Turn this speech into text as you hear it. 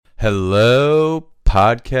Hello,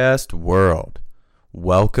 podcast world.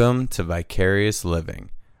 Welcome to Vicarious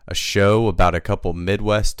Living, a show about a couple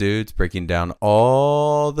Midwest dudes breaking down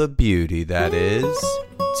all the beauty that is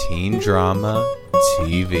teen drama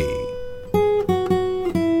TV.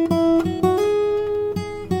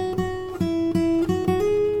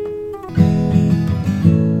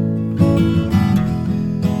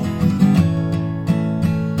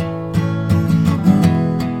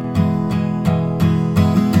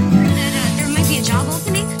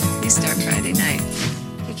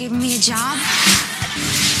 Job?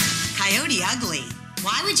 Coyote ugly.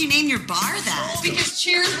 Why would you name your bar that? Because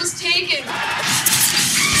Cheers was taken.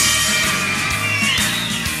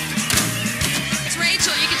 It's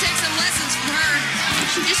Rachel. You can take some lessons from her.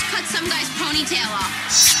 She just cut some guy's ponytail off.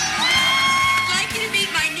 I'd like you to meet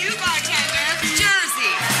my new bartender,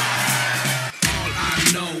 Jersey. All I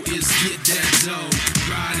know is get that dough,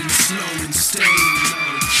 riding slow and staying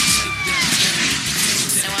low.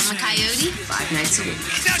 So I'm a coyote 5 nights a week.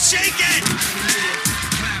 Now shake it!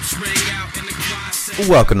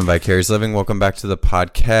 Welcome to Vicarious Living. Welcome back to the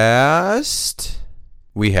podcast.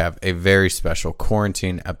 We have a very special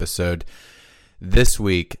quarantine episode this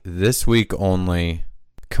week only,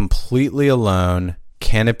 completely alone.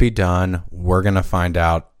 Can it be done? We're going to find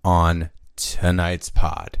out on tonight's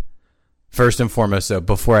pod. First and foremost, though,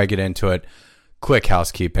 before I get into it, quick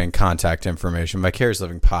housekeeping, contact information,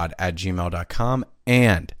 vicariousLivingPod@gmail.com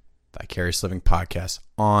and Vicarious Living Podcast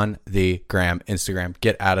on the gram, Instagram.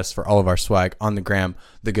 Get at us for all of our swag on the gram.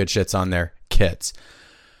 The good shit's on there. Kits.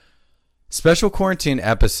 Special quarantine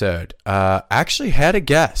episode. Actually had a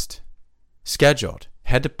guest scheduled.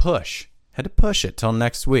 Had to push it till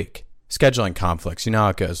next week. Scheduling conflicts. You know how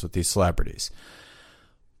it goes with these celebrities.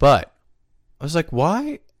 But I was like,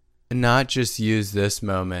 why not just use this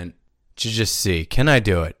moment to just see, can I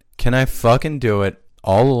do it? Can I fucking do it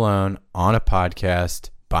all alone on a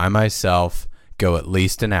podcast by myself, go at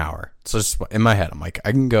least an hour? So just in my head, I'm like,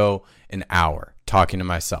 I can go an hour talking to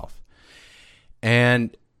myself.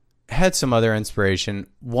 And had some other inspiration.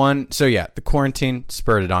 The quarantine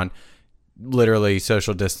spurred it on. Literally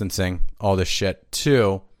social distancing, all this shit.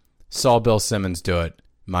 2, saw Bill Simmons do it.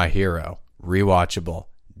 My hero. Rewatchable.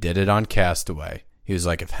 Did it on Castaway. He was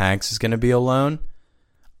like, if Hanks is going to be alone,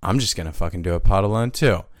 I'm just going to fucking do a pod alone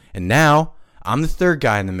too. And now I'm the third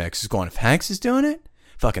guy in the mix who's going, if Hanks is doing it,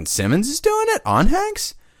 fucking Simmons is doing it on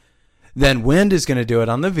Hanks, then Wind is going to do it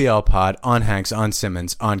on the VL pod, on Hanks, on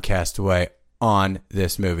Simmons, on Castaway, on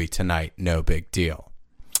this movie tonight. No big deal.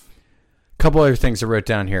 Couple other things I wrote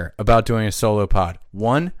down here about doing a solo pod.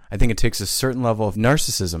 1, I think it takes a certain level of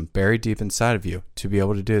narcissism buried deep inside of you to be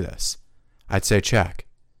able to do this. I'd say check.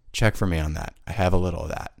 Check for me on that. I have a little of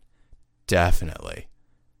that. Definitely.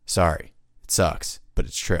 Sorry. It sucks, but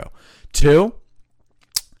it's true. 2,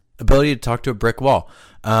 ability to talk to a brick wall.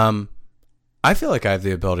 I feel like I have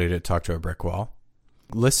the ability to talk to a brick wall.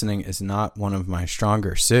 Listening is not one of my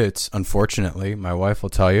stronger suits, unfortunately. My wife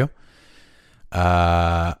will tell you.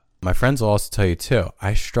 My friends will also tell you too.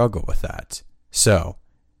 I struggle with that. So,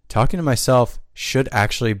 talking to myself should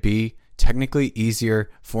actually be technically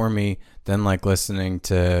easier for me than like listening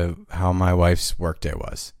to how my wife's workday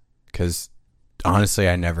was. Because honestly,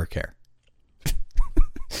 I never care.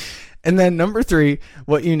 And then number 3,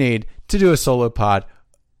 what you need to do a solo pod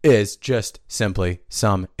is just simply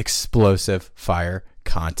some explosive fire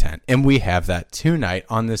content. And we have that tonight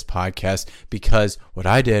on this podcast because what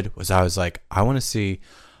I did was I was like, I want to see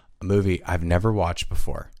a movie I've never watched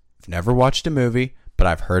before. I've never watched a movie, but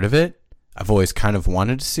I've heard of it. I've always kind of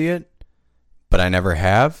wanted to see it, but I never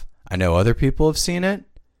have. I know other people have seen it.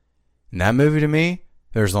 And that movie to me,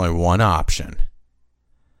 there's only one option.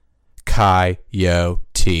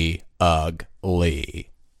 Coyote ugly.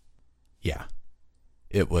 Yeah,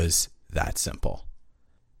 it was that simple.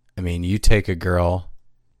 I mean, you take a girl,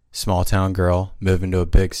 small town girl, move into a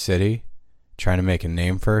big city, trying to make a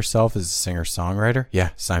name for herself as a singer-songwriter. Yeah,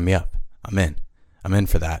 sign me up. I'm in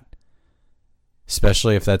for that.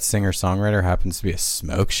 Especially if that singer-songwriter happens to be a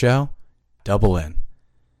smoke show. Double in.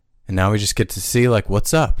 And now we just get to see like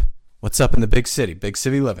what's up in the big city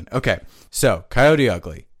living. Okay, so Coyote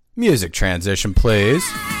Ugly. Music transition, please.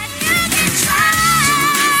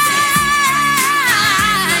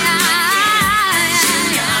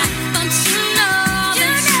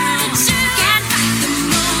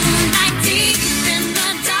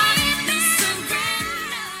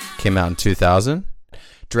 Came out in 2000.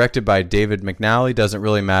 Directed by David McNally. Doesn't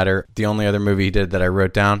really matter. The only other movie he did that I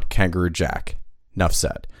wrote down, Kangaroo Jack. Enough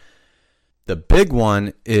said. The big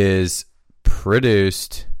one is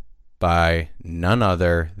produced by none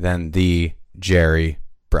other than the Jerry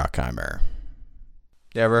Bruckheimer.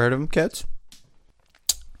 You ever heard of them, kids?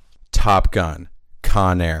 Top Gun,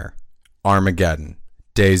 Con Air, Armageddon,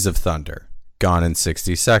 Days of Thunder, Gone in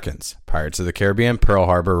 60 Seconds, Pirates of the Caribbean, Pearl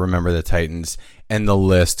Harbor, Remember the Titans, and the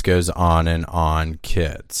list goes on,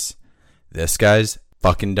 kids. This guy's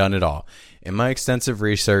fucking done it all. In my extensive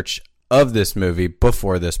research of this movie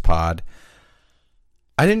before this pod,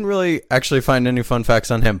 I didn't really actually find any fun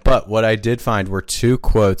facts on him, but what I did find were 2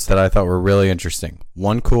 quotes that I thought were really interesting.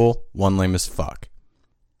 One cool, one lame as fuck.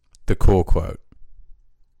 The cool quote.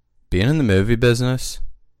 Being in the movie business,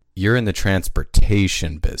 you're in the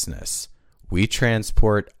transportation business. We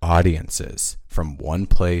transport audiences from one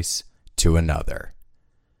place to another.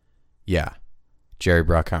 Yeah, Jerry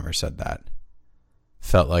Bruckheimer said that.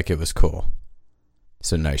 Felt like it was cool.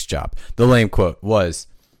 So nice job. The lame quote was,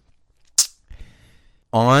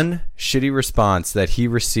 on shitty response that he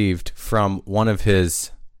received from one of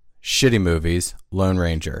his shitty movies, Lone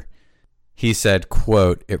Ranger, he said,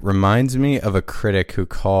 quote, "It reminds me of a critic who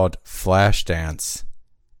called Flashdance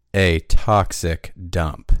a toxic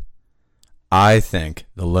dump. I think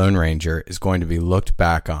The Lone Ranger is going to be looked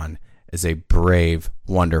back on as a brave,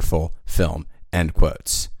 wonderful film," end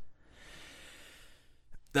quotes.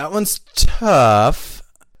 That one's tough.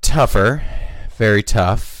 Tougher. Very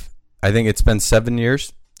tough. I think it's been 7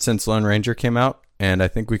 years since Lone Ranger came out, and I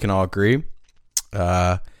think we can all agree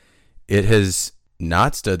it has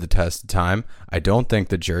not stood the test of time. I don't think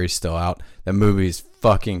the jury's still out. That movie's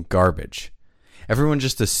fucking garbage. Everyone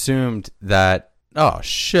just assumed that, oh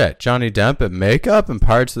shit, Johnny Depp and makeup and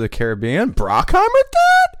Pirates of the Caribbean? Brockheimer did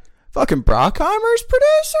that? Fucking Brockheimer's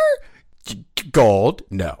producer? Gold?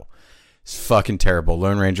 No. It's fucking terrible.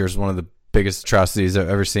 Lone Ranger is one of the biggest atrocities I've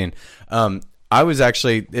ever seen. I was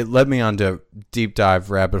actually, it led me on to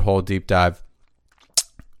rabbit hole deep dive,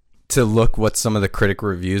 to look what some of the critic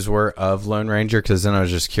reviews were of Lone Ranger, because then I was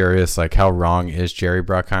just curious, like, how wrong is Jerry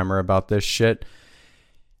Bruckheimer about this shit?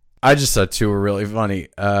 I just thought 2 were really funny.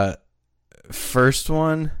 First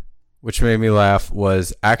one, which made me laugh,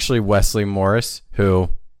 was actually Wesley Morris,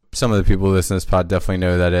 who some of the people who listen to this pod definitely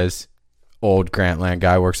know who that is. Old Grantland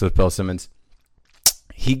guy, works with Bill Simmons.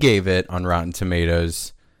 He gave it on Rotten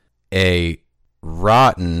Tomatoes a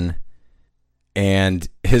rotten, and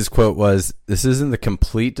his quote was, "This isn't the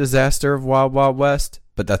complete disaster of Wild Wild West,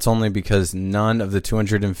 but that's only because none of the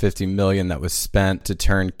 $250 million that was spent to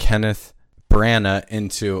turn Kenneth Branagh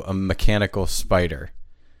into a mechanical spider."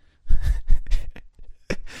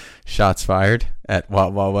 Shots fired at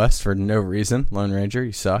Wild Wild West for no reason. Lone Ranger,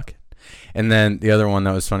 you suck. And then the other one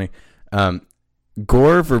that was funny,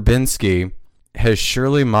 Gore Verbinski has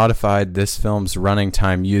surely modified this film's running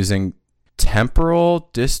time using temporal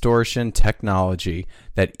distortion technology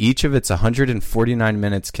that each of its 149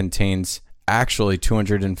 minutes contains actually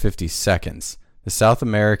 250 seconds. The South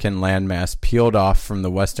American landmass peeled off from the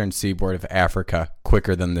western seaboard of Africa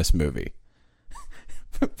quicker than this movie.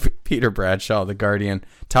 Peter Bradshaw, The Guardian,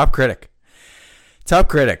 top critic. Top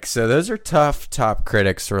critic. So those are tough top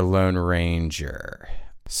critics for Lone Ranger.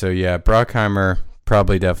 So yeah, Bruckheimer,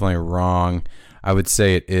 probably definitely wrong. I would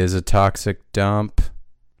say it is a toxic dump.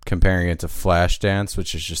 Comparing it to Flashdance,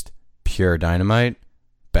 which is just pure dynamite,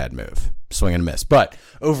 bad move. Swing and miss. But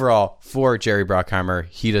overall, for Jerry Bruckheimer,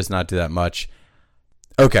 he does not do that much.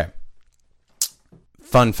 Okay.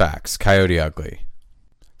 Fun facts. Coyote Ugly.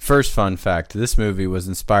 First fun fact. This movie was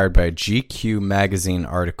inspired by a GQ magazine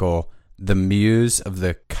article, The Muse of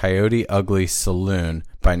the Coyote Ugly Saloon,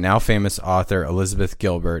 by now famous author Elizabeth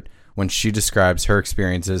Gilbert, when she describes her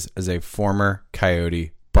experiences as a former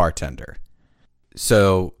Coyote bartender.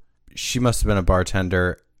 So she must have been a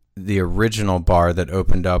bartender. The original bar that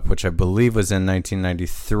opened up, which I believe was in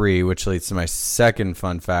 1993, which leads to my second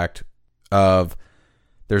fun fact of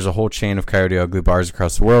there's a whole chain of Coyote Ugly bars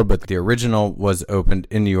across the world, but the original was opened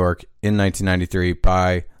in New York in 1993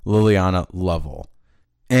 by Liliana Lovell.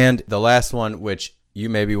 And the last one, which you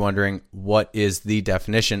may be wondering, what is the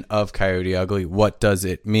definition of Coyote Ugly? What does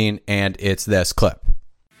it mean? And it's this clip.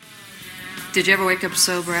 Did you ever wake up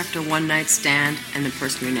sober after a one-night stand and the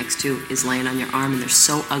person you're next to is laying on your arm and they're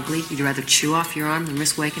so ugly you'd rather chew off your arm than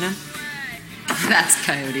risk waking them? That's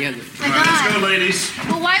Coyote Ugly. All right, let's go, ladies.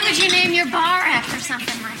 Well, why would you name your bar after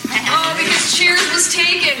something like that? Oh, because Cheers was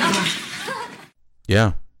taken.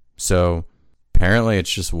 Yeah. So apparently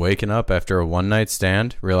it's just waking up after a one-night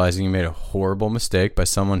stand, realizing you made a horrible mistake by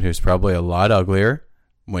someone who's probably a lot uglier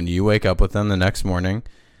when you wake up with them the next morning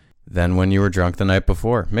than when you were drunk the night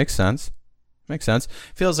before. Makes sense. Makes sense.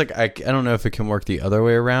 Feels like I don't know if it can work the other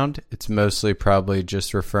way around. It's mostly probably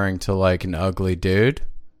just referring to like an ugly dude,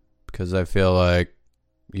 because I feel like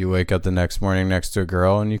you wake up the next morning next to a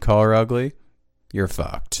girl and you call her ugly, you're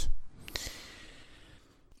fucked.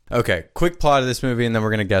 Okay, quick plot of this movie, and then we're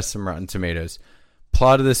going to guess some Rotten Tomatoes.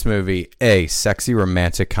 Plot of this movie, a sexy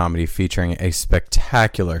romantic comedy featuring a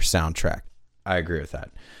spectacular soundtrack. I agree with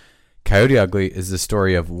that. Coyote Ugly is the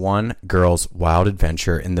story of one girl's wild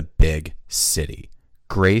adventure in the big city.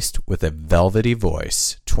 Graced with a velvety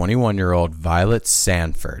voice, 21-year-old Violet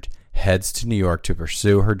Sanford heads to New York to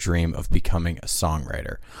pursue her dream of becoming a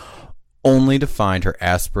songwriter, only to find her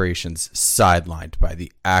aspirations sidelined by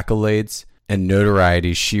the accolades and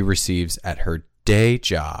notoriety she receives at her day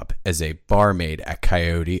job as a barmaid at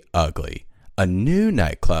Coyote Ugly, a new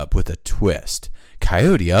nightclub with a twist.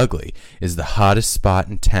 Coyote Ugly is the hottest spot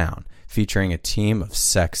in town, featuring a team of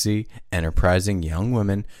sexy, enterprising young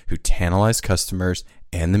women who tantalize customers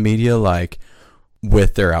and the media alike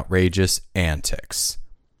with their outrageous antics.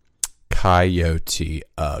 Coyote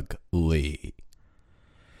Ugly.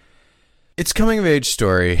 It's coming of age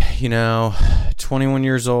story, 21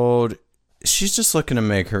 years old. She's just looking to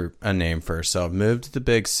make her a name for herself, move to the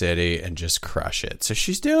big city and just crush it. So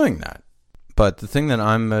she's doing that. But the thing that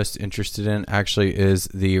I'm most interested in actually is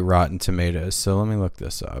the Rotten Tomatoes. So let me look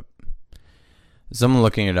this up. As I'm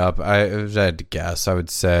looking it up, if I had to guess, I would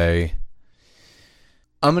say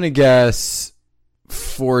I'm going to guess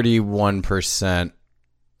 41%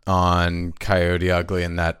 on Coyote Ugly,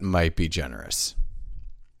 and that might be generous.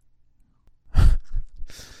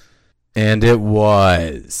 And it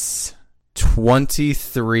was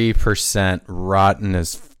 23% rotten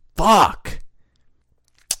as fuck.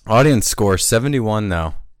 Audience score 71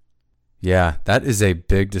 though. Yeah, that is a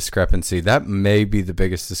big discrepancy. That may be the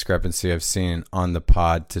biggest discrepancy I've seen on the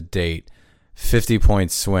pod to date.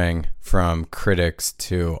 50-point swing from critics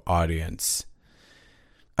to audience.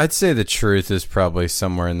 I'd say the truth is probably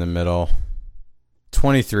somewhere in the middle.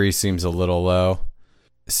 23 seems a little low.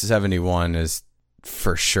 71 is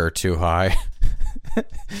for sure too high.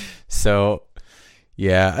 So,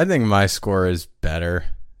 yeah, I think my score is better.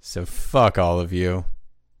 So fuck all of you.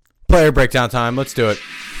 Player breakdown time. Let's do it.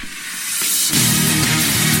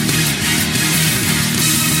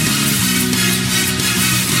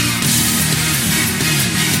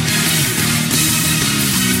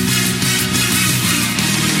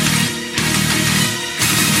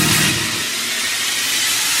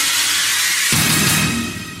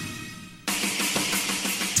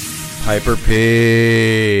 Piper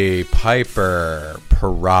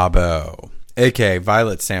Perabo, aka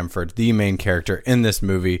Violet Sanford, the main character in this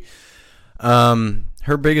movie.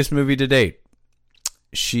 Her biggest movie to date.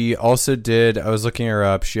 She also did, I was looking her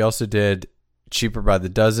up, she also did Cheaper by the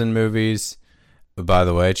Dozen movies. By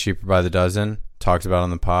the way, Cheaper by the Dozen, talked about on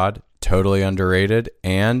the pod, totally underrated,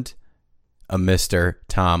 and a Mr.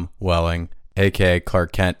 Tom Welling, aka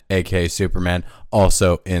Clark Kent, aka Superman,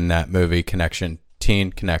 also in that movie.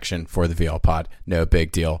 Teen connection for the VL pod. No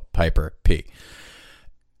big deal. Piper P.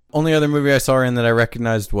 Only other movie I saw her in that I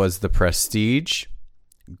recognized was The Prestige.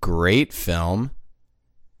 Great film.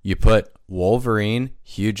 You put Wolverine,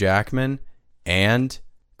 Hugh Jackman, and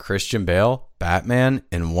Christian Bale, Batman,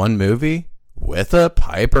 in one movie with a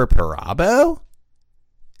Piper Perabo?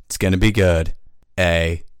 It's going to be good.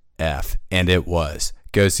 AF. And it was.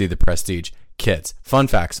 Go see The Prestige. Kids. Fun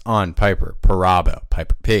facts on Piper Perabo.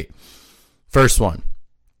 Piper P. First one.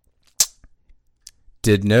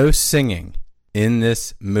 Did no singing in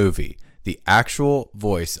this movie. The actual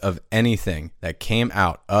voice of anything that came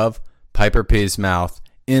out of Piper P's mouth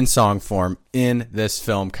in song form in this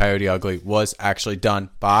film, Coyote Ugly, was actually done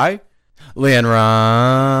by Leanne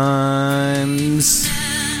Rimes.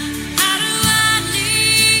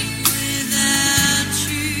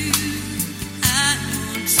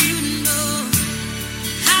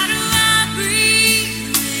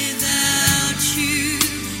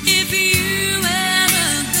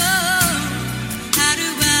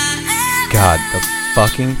 God, the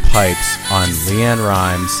fucking pipes on Leanne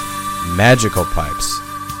Rimes, magical pipes.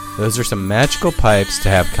 Those are some magical pipes to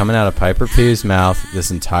have coming out of Piper P's mouth this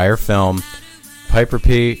entire film. Piper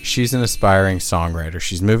P, she's an aspiring songwriter.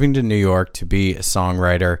 She's moving to New York to be a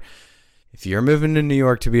songwriter. If you're moving to New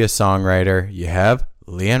York to be a songwriter, you have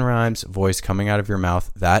Leanne Rimes' voice coming out of your mouth.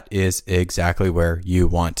 That is exactly where you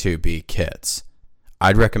want to be, kids.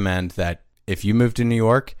 I'd recommend that if you move to New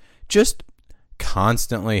York, just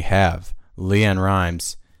constantly have Leanne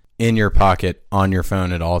Rimes in your pocket on your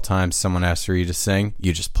phone at all times. Someone asks for you to sing,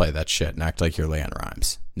 you just play that shit and act like you're Leanne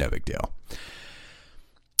Rimes. No big deal.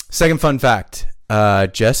 Second fun fact.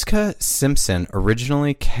 Jessica Simpson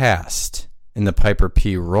originally cast in the Piper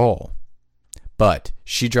P role, but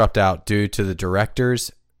she dropped out due to the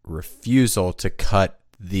director's refusal to cut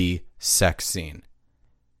the sex scene,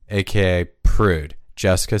 aka prude.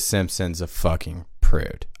 Jessica Simpson's a fucking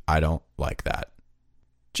prude. I don't like that.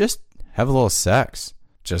 just have a little sex.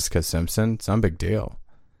 Jessica Simpson, it's not a big deal.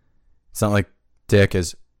 It's not like dick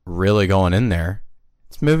is really going in there.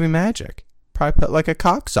 It's movie magic. Probably put like a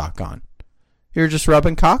cock sock on. You're just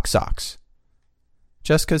rubbing cock socks.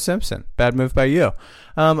 Jessica Simpson, bad move by you.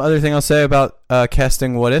 Other thing I'll say about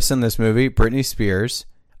casting what ifs in this movie: Britney Spears,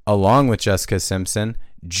 along with Jessica Simpson,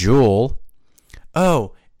 Jewel.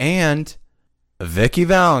 Oh, and Vicky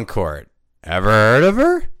Valancourt. Ever heard of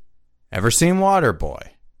her? Ever seen Waterboy?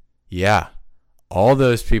 Yeah. All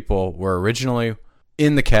those people were originally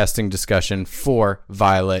in the casting discussion for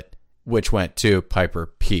Violet, which went to Piper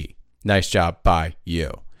P. Nice job by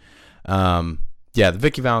you. The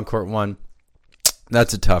Vicky Valancourt one,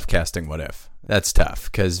 that's a tough casting what if. That's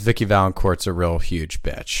tough because Vicky Valancourt's a real huge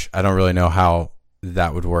bitch. I don't really know how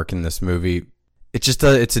that would work in this movie. It just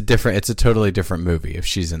it's a totally different movie if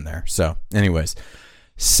she's in there. So anyways,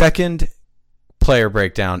 second player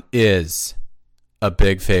breakdown is a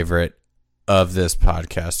big favorite of this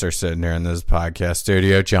podcaster sitting here in this podcast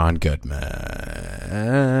studio, John Goodman,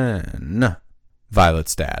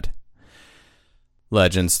 Violet's dad.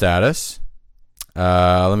 Legend status.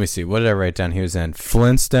 Let me see. What did I write down? He was in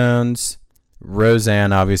Flintstones,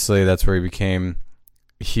 Roseanne. Obviously, that's where he became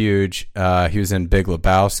huge. He was in Big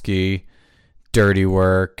Lebowski, Dirty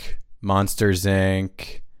Work, Monsters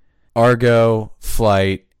Inc., Argo,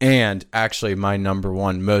 Flight, and actually my number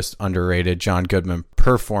one most underrated John Goodman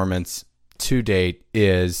performance to date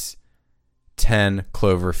is 10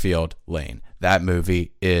 Cloverfield Lane. That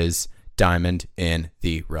movie is diamond in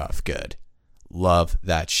the rough. Good. Love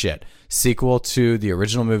that shit. Sequel to the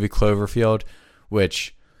original movie Cloverfield,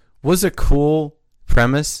 which was a cool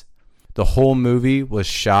premise. The whole movie was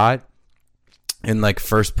shot in like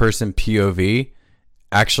first person POV.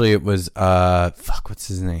 Actually, it was what's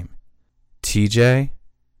his name? TJ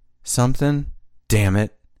something? Damn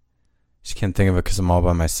it. Just can't think of it because I'm all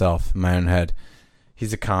by myself in my own head.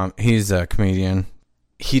 He's a comedian.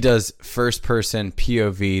 He does first person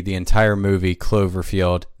POV the entire movie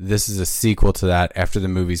Cloverfield. This is a sequel to that after the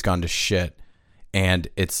movie's gone to shit. And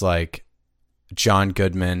it's like John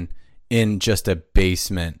Goodman in just a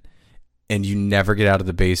basement. And you never get out of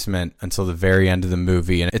the basement until the very end of the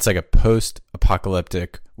movie. And it's like a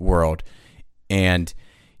post-apocalyptic world. And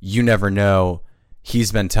you never know.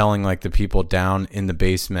 He's been telling like the people down in the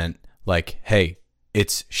basement, like, hey,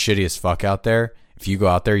 it's shitty as fuck out there. If you go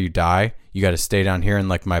out there, you die. You got to stay down here in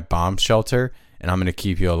like my bomb shelter, and I'm going to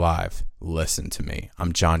keep you alive. Listen to me.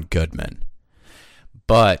 I'm John Goodman.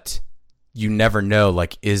 But you never know,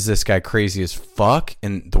 like, is this guy crazy as fuck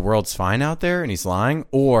and the world's fine out there and he's lying?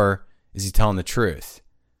 Or is he telling the truth?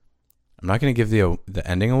 I'm not going to give the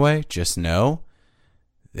ending away. Just know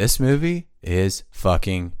this movie is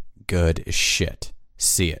fucking good as shit.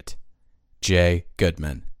 See it. Jay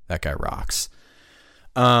Goodman. That guy rocks.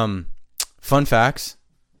 Fun facts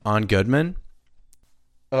on Goodman.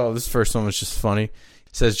 Oh, this first one was just funny. It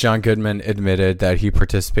says John Goodman admitted that he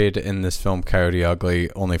participated in this film Coyote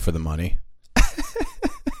Ugly only for the money.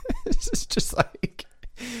 It's just like,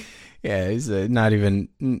 yeah, he's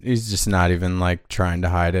just not even like trying to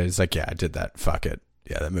hide it. He's like, yeah, I did that. Fuck it.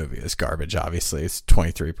 Yeah, that movie is garbage. Obviously, it's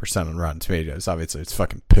 23% on Rotten Tomatoes. Obviously, it's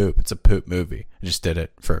fucking poop. It's a poop movie. I just did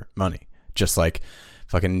it for money. Just like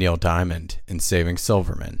fucking Neil Diamond in Saving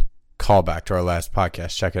Silverman. Call back to our last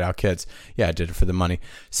podcast. Check it out, kids. Yeah, I did it for the money.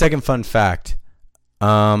 Second fun fact.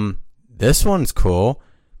 This one's cool.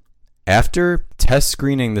 After test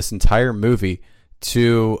screening this entire movie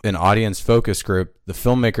to an audience focus group, the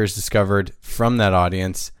filmmakers discovered from that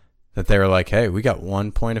audience that they were like, hey, we got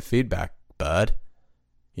 1 point of feedback, bud.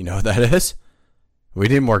 You know what that is? We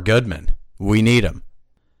need more Goodman. We need him.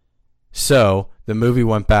 So the movie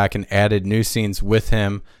went back and added new scenes with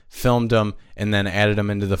him, filmed them, and then added them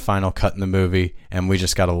into the final cut in the movie. And we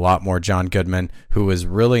just got a lot more John Goodman, who was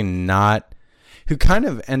really not, who kind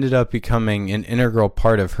of ended up becoming an integral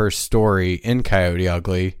part of her story in Coyote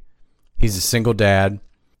Ugly. He's a single dad,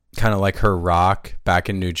 kind of like her Rock back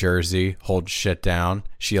in New Jersey, holds shit down.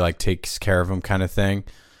 She like takes care of him kind of thing.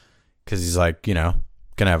 Cause he's like, you know,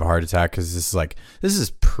 gonna have a heart attack. Cause this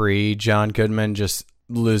is pre John Goodman just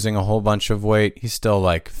losing a whole bunch of weight. He's still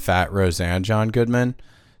like fat Roseanne John Goodman.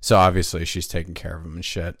 So obviously she's taking care of him and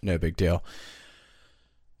shit. No big deal.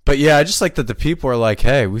 But yeah, I just like that the people are like,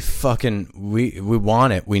 hey, we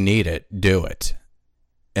want it. We need it. Do it.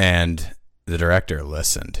 And the director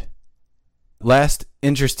listened. Last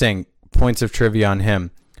interesting points of trivia on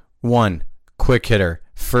him. 1, quick hitter.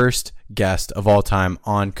 First guest of all time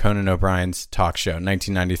on Conan O'Brien's talk show,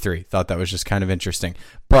 1993. Thought that was just kind of interesting.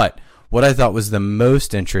 But what I thought was the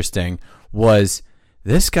most interesting was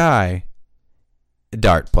this guy, a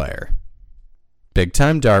dart player. big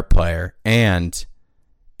time dart player. And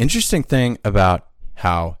interesting thing about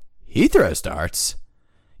how he throws darts,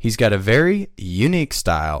 he's got a very unique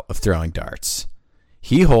style of throwing darts.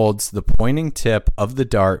 He holds the pointing tip of the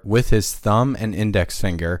dart with his thumb and index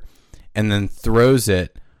finger and then throws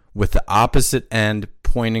it with the opposite end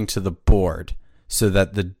pointing to the board so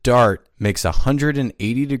that the dart makes a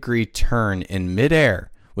 180-degree turn in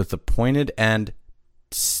midair with the pointed end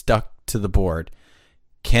stuck to the board.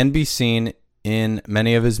 Can be seen in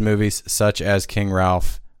many of his movies, such as King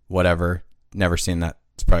Ralph, whatever. Never seen that.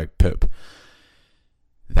 It's probably poop.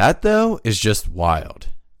 That, though, is just wild.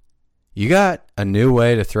 You got a new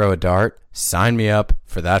way to throw a dart? Sign me up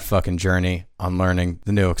for that fucking journey on learning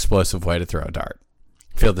the new explosive way to throw a dart.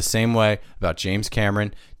 Feel the same way about James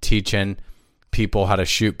Cameron teaching people how to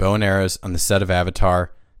shoot bow and arrows on the set of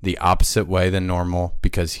Avatar the opposite way than normal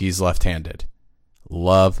because he's left-handed.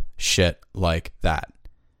 Love shit like that.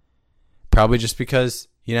 Probably just because,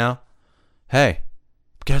 hey,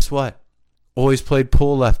 guess what? Always played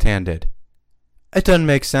pool left-handed. It doesn't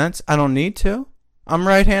make sense. I don't need to. I'm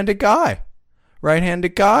right-handed guy.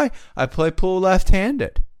 Right-handed guy. I play pool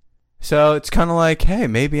left-handed. So it's kind of like, hey,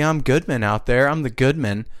 maybe I'm Goodman out there. I'm the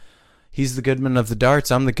Goodman. He's the Goodman of the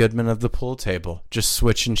darts. I'm the Goodman of the pool table. Just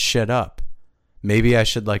switching shit up. Maybe I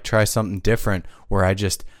should try something different where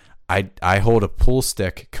I hold a pool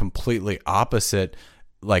stick completely opposite,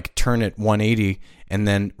 turn it 180, and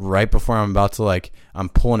then right before I'm about to I'm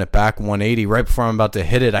pulling it back 180, right before I'm about to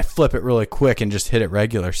hit it, I flip it really quick and just hit it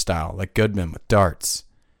regular style, like Goodman with darts.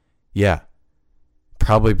 Yeah.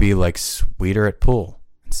 Probably be sweeter at pool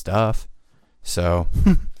and stuff. So,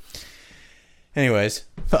 anyways,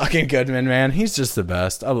 fucking Goodman, man. He's just the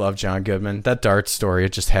best. I love John Goodman. That darts story,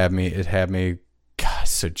 it had me, God,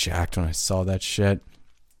 so jacked when I saw that shit.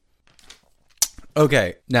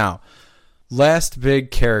 Okay, now, last big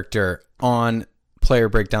character on Player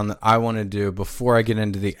Breakdown that I want to do before I get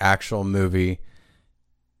into the actual movie.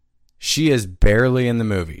 She is barely in the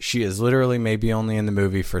movie. She is literally maybe only in the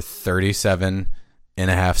movie for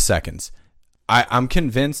 37.5 seconds. I'm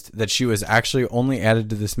convinced that she was actually only added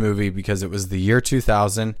to this movie because it was the year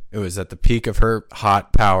 2000. It was at the peak of her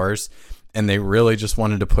hot powers, and they really just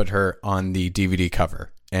wanted to put her on the DVD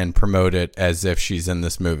cover and promote it as if she's in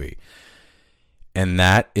this movie. And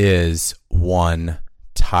that is one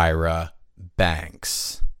Tyra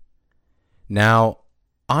Banks. Now,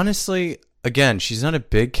 honestly, again, she's not a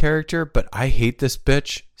big character, but I hate this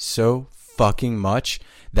bitch so fucking much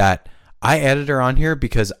that I added her on here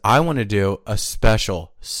because I want to do a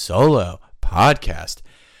special solo podcast,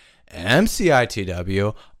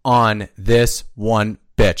 MCITW, on this one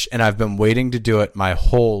bitch. And I've been waiting to do it my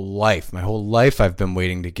whole life. My whole life I've been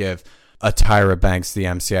waiting to give a Tyra Banks the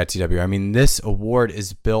MCITW. I mean, this award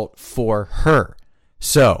is built for her.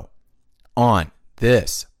 So, on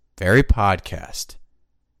this very podcast,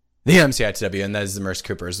 the MCITW, and that is the Merce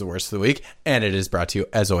Cooper is the worst of the week, and it is brought to you,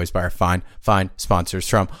 as always, by our fine sponsors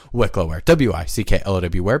from Wickloware,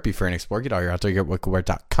 WICKLOWware. Be free and explore. Get all your outdoor gear at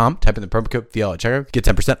wickloware.com. Type in the promo code VL at checkout. Get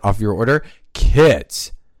 10% off your order.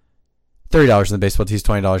 Kids, $30 in the baseball tees,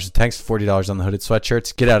 $20 in tanks, $40 on the hooded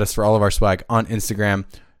sweatshirts. Get at us for all of our swag on Instagram.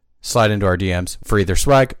 Slide into our DMs for either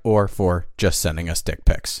swag or for just sending us dick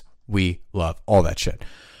pics. We love all that shit.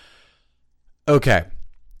 Okay,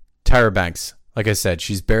 Tyra Banks. Like I said,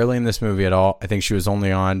 she's barely in this movie at all. I think she was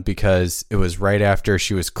only on because it was right after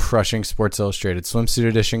she was crushing Sports Illustrated Swimsuit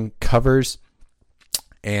Edition covers,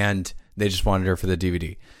 and they just wanted her for the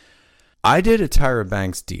DVD. I did a Tyra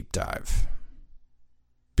Banks deep dive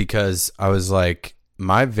because I was like,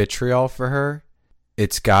 my vitriol for her,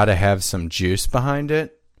 it's got to have some juice behind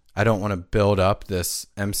it. I don't want to build up this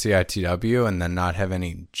MCITW and then not have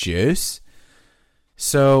any juice.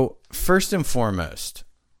 So, first and foremost,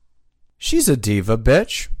 she's a diva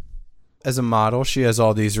bitch. As a model, she has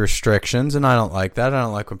all these restrictions, and I don't like that. I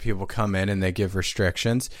don't like when people come in and they give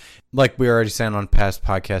restrictions. Like we were already saying on past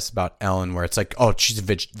podcasts about Ellen, where it's like, oh, she's a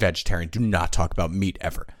vegetarian. Do not talk about meat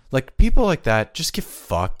ever. Like, people like that just get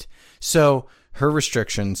fucked. So, her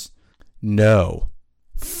restrictions, no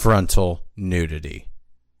frontal nudity.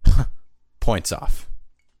 Points off.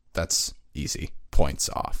 That's easy. Points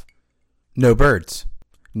off. No birds.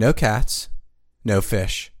 No cats. No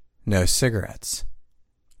fish. No cigarettes.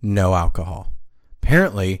 No alcohol.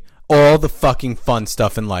 Apparently, all the fucking fun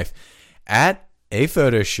stuff in life. At a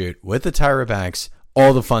photo shoot with the Tyra Banks,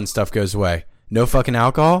 all the fun stuff goes away. No fucking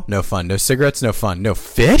alcohol, no fun. No cigarettes, no fun. No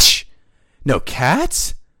fish, no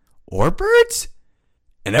cats or birds.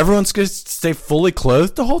 And everyone's going to stay fully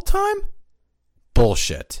clothed the whole time?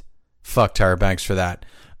 Bullshit. Fuck Tyra Banks for that.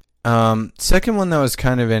 Second one that was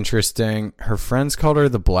kind of interesting. Her friends called her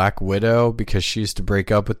the Black Widow because she used to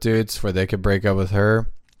break up with dudes where they could break up with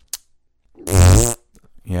her.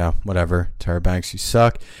 Yeah, whatever. Tyra Banks, you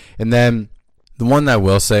suck. And then the one that I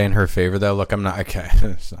will say in her favor, though, look, I'm not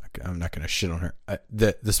going to shit on her.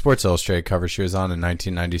 The Sports Illustrated cover she was on in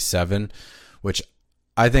 1997, which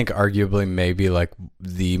I think arguably maybe like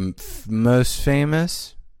the most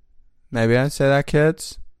famous. Maybe I'd say that,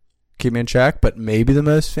 kids. Keep me in check, but maybe the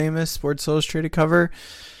most famous Sports Illustrated cover.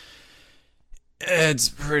 It's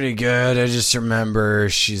pretty good. I just remember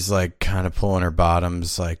she's like kind of pulling her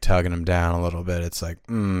bottoms, like tugging them down a little bit. It's like,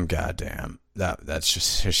 goddamn, that's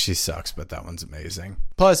just, she sucks, but that one's amazing.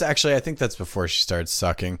 Plus, actually, I think that's before she started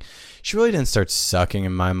sucking. She really didn't start sucking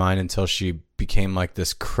in my mind until she became like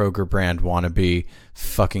this Kroger brand wannabe,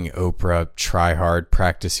 fucking Oprah, try hard,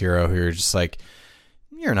 practice hero who you're just like,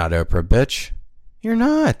 you're not Oprah, bitch. You're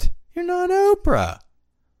not Oprah.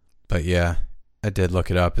 But yeah, I did look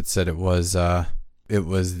it up. It said it was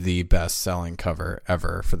the best-selling cover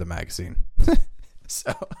ever for the magazine.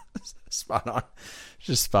 So, spot on.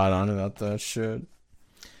 Just spot on about that shit.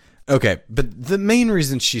 Okay, but the main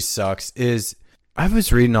reason she sucks is I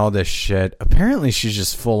was reading all this shit. Apparently, she's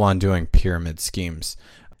just full on doing pyramid schemes.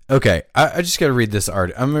 Okay, I just got to read this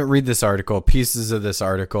article. I'm going to read this article, pieces of this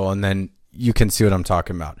article, and then you can see what I'm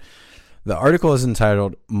talking about. The article is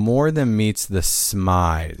entitled More Than Meets the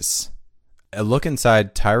Smize. A look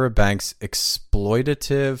inside Tyra Banks'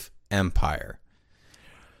 exploitative empire.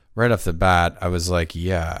 Right off the bat, I was like,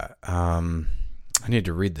 yeah, I need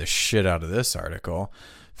to read the shit out of this article.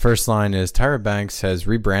 First line is, Tyra Banks has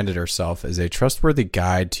rebranded herself as a trustworthy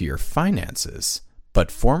guide to your finances.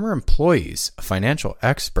 But former employees, a financial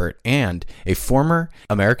expert, and a former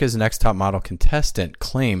America's Next Top Model contestant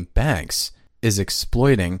claim Banks is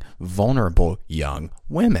exploiting vulnerable young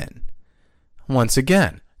women. Once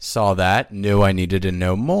again, saw that, knew I needed to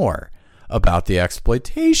know more about the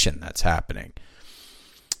exploitation that's happening.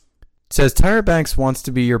 It says Tyra Banks wants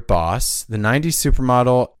to be your boss. The 90s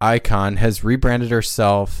supermodel icon has rebranded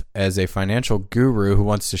herself as a financial guru who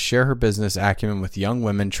wants to share her business acumen with young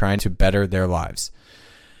women trying to better their lives.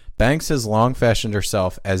 Banks has long fashioned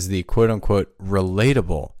herself as the quote-unquote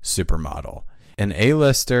relatable supermodel, an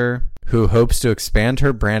A-lister who hopes to expand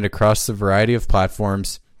her brand across a variety of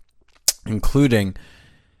platforms, including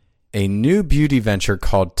a new beauty venture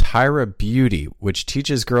called Tyra Beauty, which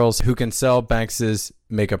teaches girls who can sell Banks's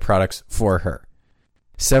makeup products for her.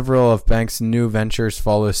 Several of Banks' new ventures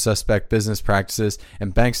follow suspect business practices,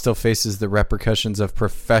 and Banks still faces the repercussions of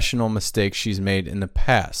professional mistakes she's made in the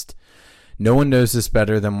past. No one knows this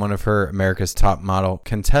better than one of her America's Top Model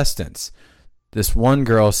contestants. This one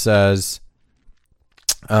girl says,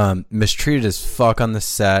 mistreated as fuck on the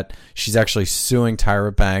set. She's actually suing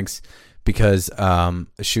Tyra Banks because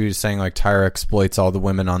she was saying like Tyra exploits all the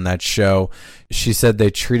women on that show. She said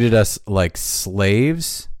they treated us like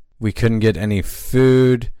slaves. We couldn't get any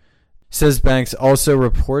food. Says Banks also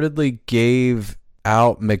reportedly gave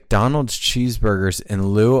out McDonald's cheeseburgers in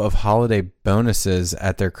lieu of holiday bonuses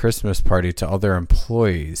at their Christmas party to all their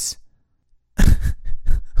employees.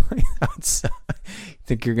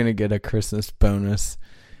 Think you're going to get a Christmas bonus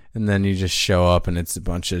and then you just show up and it's a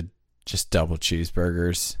bunch of just double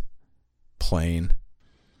cheeseburgers. Plain.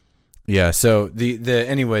 Yeah, so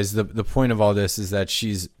anyways, the point of all this is that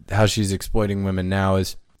she's exploiting women now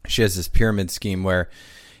is she has this pyramid scheme where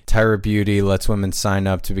Tyra Beauty lets women sign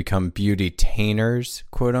up to become beauty-tainers,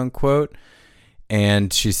 quote unquote.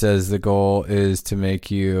 And she says the goal is to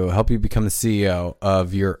help you become the CEO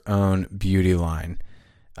of your own beauty line.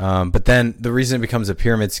 But then the reason it becomes a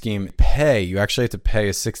pyramid scheme, you actually have to pay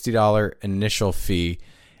a $60 initial fee,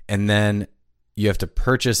 and then you have to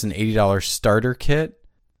purchase an $80 starter kit.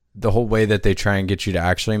 The whole way that they try and get you to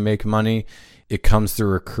actually make money, it comes through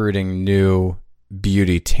recruiting new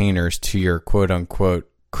beauty-tainers to your quote-unquote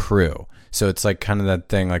crew. So it's like kind of that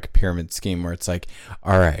thing like a pyramid scheme where it's like,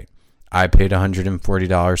 all right, I paid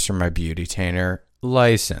 $140 for my beauty-tainer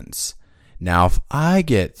license. Now, if I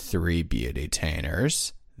get 3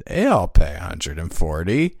 beauty-tainers, they all pay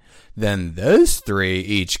 $140. Then those 3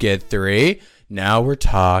 each get 3. Now we're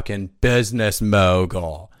talking business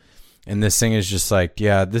mogul. And this thing is just like,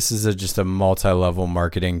 yeah, this is just a multi-level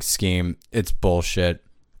marketing scheme. It's bullshit.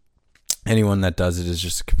 Anyone that does it is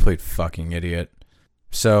just a complete fucking idiot.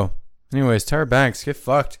 So, anyways, Tyra Banks, get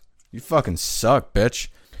fucked. You fucking suck, bitch.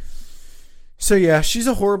 So yeah, she's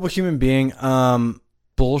a horrible human being.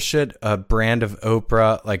 Bullshit, a brand of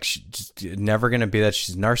Oprah. Like, she's just never gonna be that.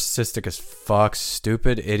 She's narcissistic as fuck,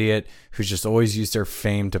 stupid idiot who's just always used her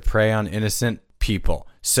fame to prey on innocent people.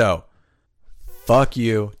 So, fuck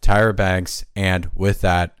you, Tyra Banks. And with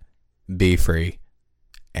that, be free,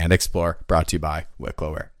 and explore. Brought to you by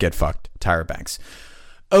Wicklow Wear. Get fucked, Tyra Banks.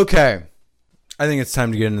 Okay, I think it's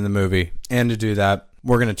time to get into the movie. And to do that,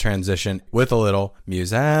 we're going to transition with a little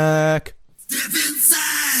music. Step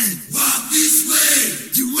inside, walk this way,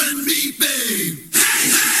 you and me, babe. Hey,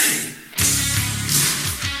 hey!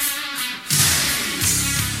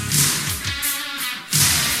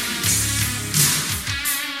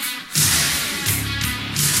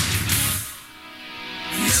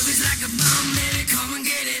 Love is like a bomb, baby, come and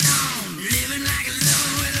get it on. Living like a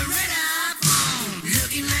lover with a red iPhone.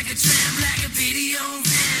 Looking like a tramp, like a video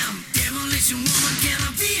vamp. Demolition woman, can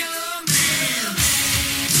I be your man?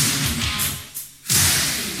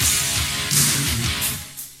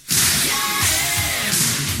 Yeah!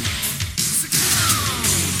 So come on,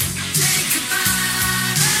 take a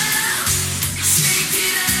bottle, shake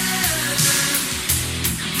it up,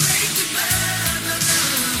 break the bubble,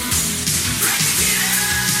 break it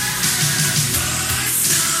up, pour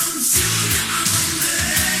some sugar on me,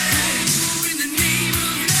 in the name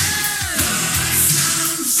of love, pour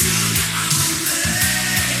some sugar on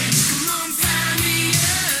me, come on, fire me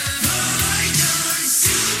up, pour your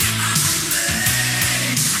sugar on me,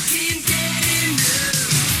 I can't get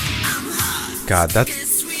enough, I'm hot. God, that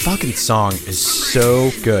fucking song is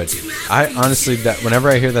so good. I honestly, that whenever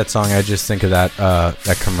I hear that song, I just think of that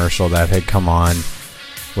commercial that had come on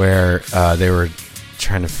where they were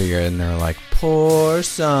trying to figure it, and they were like, pour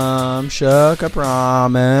some sugar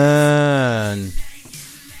ramen.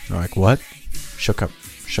 They're like, what? Sugar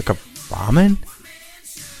ramen?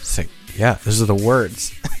 It's like, yeah, those are the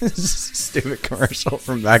words. This is a stupid commercial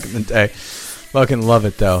from back in the day. Fucking love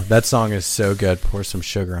it though. That song is so good. Pour some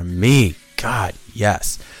sugar on me. God,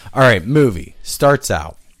 yes. All right, movie starts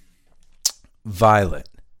out. Violet,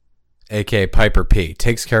 aka Piper P,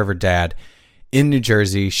 takes care of her dad in New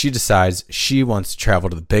Jersey. She decides she wants to travel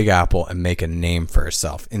to the Big Apple and make a name for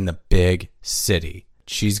herself in the big city.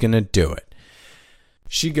 She's going to do it.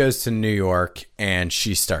 She goes to New York and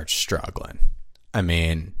she starts struggling. I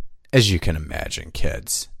mean, as you can imagine,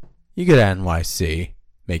 kids, you go to NYC,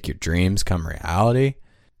 make your dreams come reality.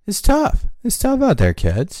 It's tough. It's tough out there,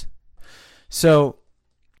 kids. So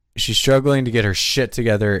she's struggling to get her shit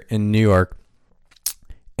together in New York.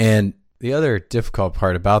 And the other difficult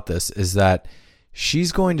part about this is that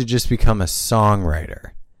she's going to just become a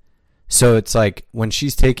songwriter. So it's like when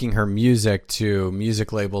she's taking her music to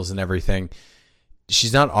music labels and everything,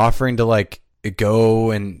 she's not offering to like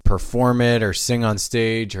go and perform it or sing on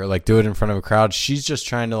stage or like do it in front of a crowd. She's just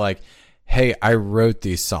trying to like, hey, I wrote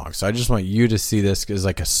these songs, so I just want you to see this as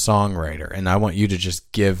like a songwriter, and I want you to just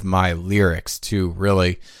give my lyrics to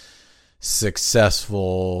really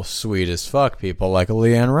successful, sweet as fuck people like a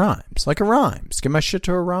Leanne Rhymes, like a Rhymes. Give my shit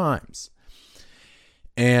to a Rhymes.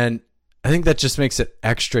 And I think that just makes it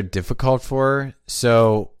extra difficult for her.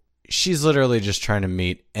 So she's literally just trying to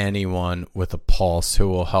meet anyone with a pulse who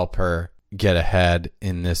will help her get ahead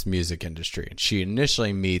in this music industry. And she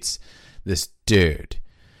initially meets this dude,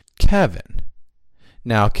 Kevin.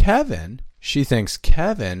 Now, Kevin, she thinks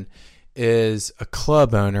Kevin is a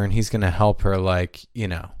club owner and he's going to help her, like, you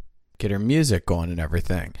know, get her music going and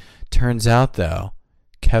everything. Turns out, though,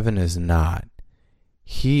 Kevin is not.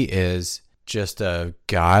 He is just a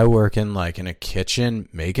guy working, like, in a kitchen,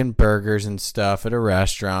 making burgers and stuff at a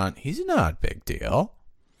restaurant. He's not a big deal.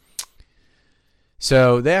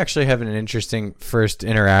 So they actually have an interesting first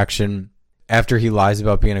interaction. After he lies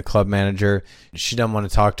about being a club manager, she doesn't want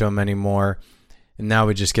to talk to him anymore. And now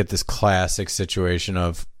we just get this classic situation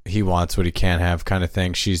of he wants what he can't have kind of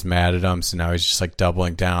thing. She's mad at him, so now he's just like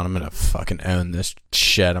doubling down. I'm going to fucking own this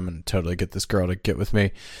shit. I'm going to totally get this girl to get with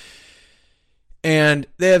me. And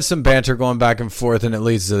they have some banter going back and forth, and it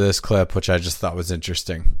leads to this clip, which I just thought was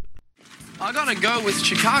interesting. I gotta go with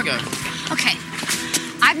Chicago. Okay.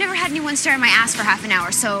 I've never had anyone stare at my ass for half an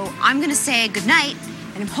hour, so I'm going to say goodnight,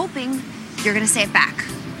 and I'm hoping you're going to say it back.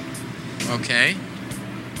 Okay.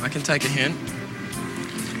 I can take a hint.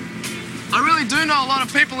 I really do know a lot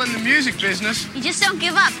of people in the music business. You just don't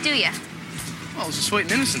give up, do you? Well, it was a sweet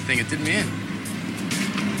and innocent thing. It did me in.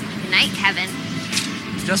 Good night, Kevin.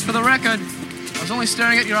 Just for the record, I was only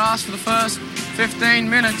staring at your ass for the first 15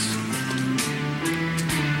 minutes.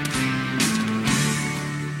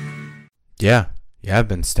 Yeah, I've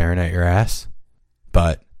been staring at your ass,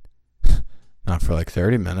 but not for like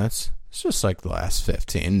 30 minutes. It's just like the last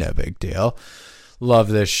 15, no big deal. Love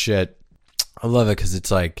this shit. I love it because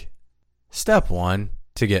it's like step one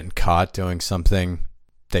to getting caught doing something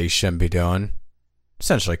they shouldn't be doing.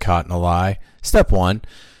 Essentially caught in a lie. Step one,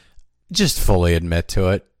 just fully admit to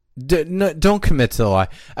it. Don't commit to the lie.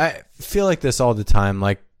 I feel like this all the time.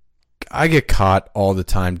 Like, I get caught all the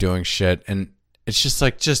time doing shit, and it's just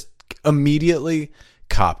like, just immediately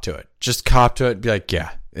cop to it. Just cop to it. Be like,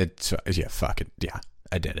 yeah, fuck it. Yeah,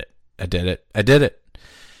 I did it.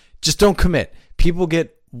 Just don't commit. People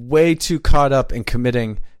get way too caught up in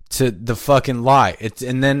committing to the fucking lie.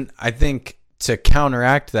 And then I think to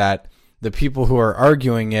counteract that, the people who are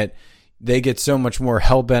arguing it, they get so much more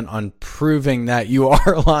hell-bent on proving that you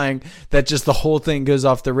are lying that just the whole thing goes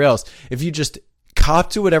off the rails. If you just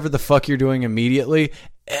cop to whatever the fuck you're doing immediately,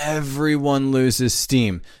 everyone loses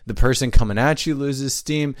steam. The person coming at you loses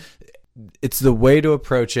steam. It's the way to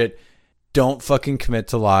approach it. Don't fucking commit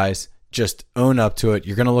to lies. Just own up to it.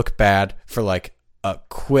 You're going to look bad for like a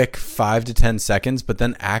quick 5 to 10 seconds, but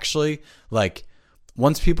then actually, like,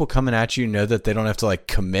 once people coming at you know that they don't have to like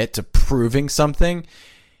commit to proving something,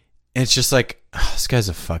 it's just like, oh, this guy's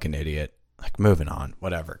a fucking idiot. Like, moving on,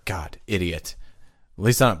 whatever. God, idiot. At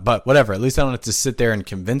least I don't, but whatever. At least I don't have to sit there and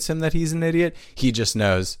convince him that he's an idiot. He just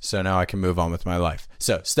knows. So now I can move on with my life.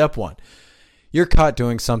 So step 1, you're caught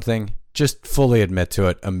doing something. Just fully admit to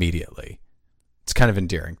it immediately. It's kind of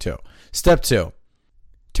endearing too. Step 2,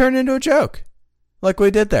 turn it into a joke. Like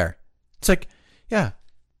we did there. It's like, yeah,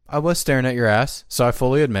 I was staring at your ass, so I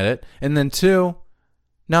fully admit it. And then 2,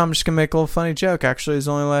 now I'm just going to make a little funny joke. Actually, it's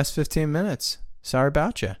only the last 15 minutes. Sorry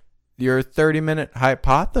about you. Your 30-minute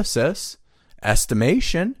hypothesis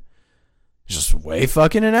estimation is just way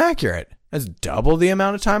fucking inaccurate. That's double the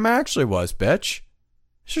amount of time I actually was, bitch.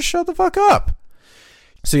 Just shut the fuck up.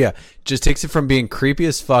 So yeah, just takes it from being creepy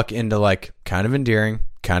as fuck into like kind of endearing,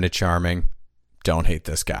 kind of charming. Don't hate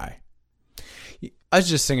this guy. I was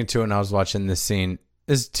just singing to it when I was watching this scene.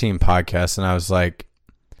 This is a team podcast, and I was like,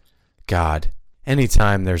 God,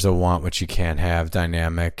 anytime there's a want what you can't have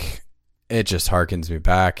dynamic, it just harkens me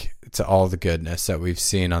back to all the goodness that we've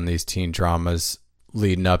seen on these teen dramas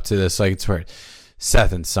leading up to this. Like, it's where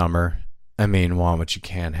Seth and Summer, I mean, want what you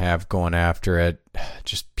can't have, going after it,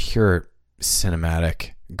 just pure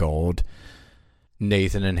cinematic gold.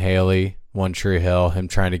 Nathan and Haley, One Tree Hill, him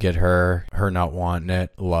trying to get her not wanting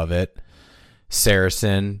it, love it.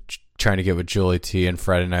 Saracen trying to get with Julie T and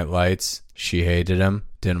Friday Night Lights, she hated him,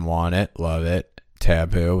 didn't want it, love it.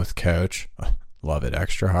 Taboo with Coach, love it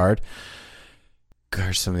extra hard.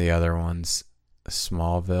 Gosh, some of the other ones,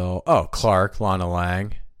 Smallville, Clark, Lana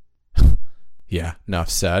Lang. Yeah, enough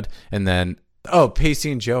said. And then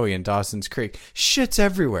Pacey and Joey in Dawson's Creek. Shit's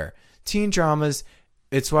everywhere. Teen dramas,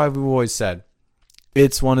 it's why we've always said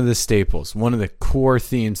it's one of the staples, one of the core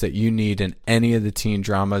themes that you need in any of the teen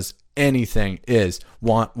dramas. Anything is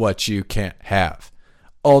want what you can't have.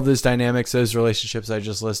 All those dynamics, those relationships I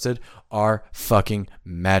just listed are fucking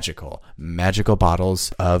magical. Magical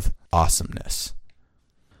bottles of awesomeness.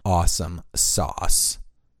 Awesome sauce.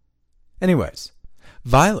 Anyways,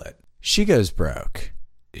 Violet, she goes broke.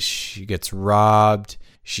 She gets robbed.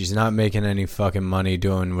 She's not making any fucking money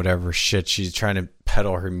doing whatever shit. She's trying to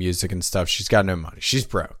peddle her music and stuff. She's got no money. She's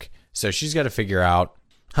broke. So she's got to figure out,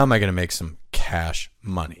 how am I going to make some cash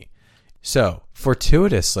money? So,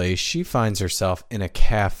 fortuitously, she finds herself in a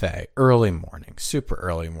cafe early morning, super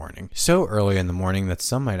early morning. So early in the morning that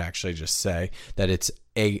some might actually just say that it's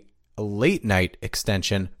a late night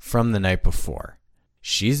extension from the night before.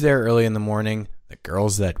 She's there early in the morning. The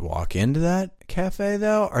girls that walk into that cafe,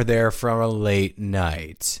 though, are there for a late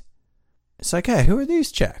night. It's like, hey, who are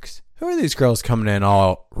these chicks? Who are these girls coming in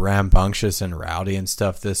all rambunctious and rowdy and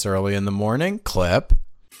stuff this early in the morning? Clip.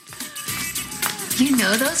 You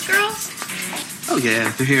know those girls? Oh,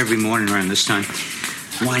 yeah. They're here every morning around this time.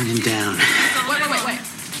 Winding down. Wait.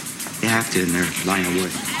 They have to in their line of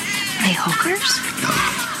work. Are they hookers?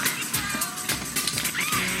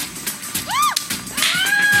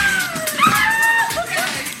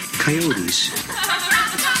 Coyotes.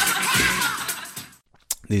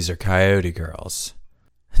 These are Coyote girls.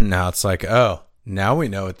 Now it's like, oh, now we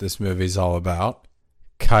know what this movie's all about.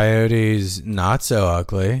 Coyotes not so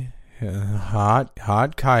ugly.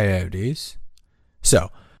 Hot coyotes. So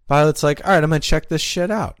Violet's like, all right, I'm going to check this shit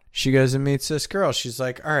out. She goes and meets this girl. She's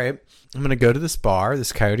like, all right, I'm going to go to this bar,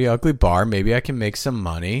 this Coyote Ugly bar. Maybe I can make some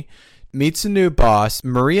money. Meets a new boss,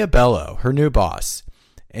 Maria Bello, her new boss.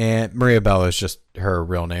 And Maria Bello is just her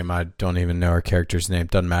real name. I don't even know her character's name.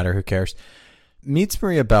 Doesn't matter. Who cares? Meets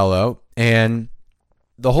Maria Bello, and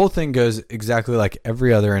the whole thing goes exactly like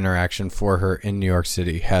every other interaction for her in New York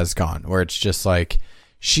City has gone, where it's just like,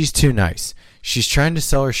 she's too nice. She's trying to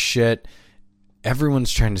sell her shit.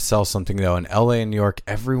 Everyone's trying to sell something, though. In LA and New York,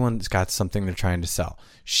 everyone's got something they're trying to sell.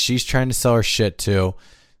 She's trying to sell her shit, too.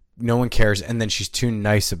 No one cares. And then she's too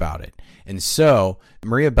nice about it. And so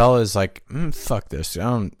Maria Bella is like, fuck this.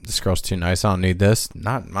 This girl's too nice. I don't need this.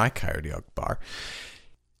 Not in my Coyote Ugly bar.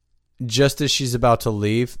 just as she's about to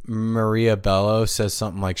leave, Maria Bello says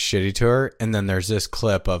something like shitty to her. And then there's this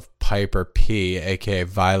clip of Piper P, aka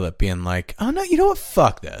Violet, being like, oh no, you know what?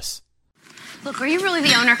 Fuck this. Look, are you really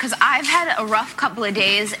the owner? Because I've had a rough couple of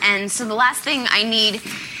days, and so the last thing I need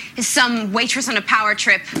is some waitress on a power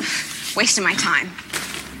trip wasting my time.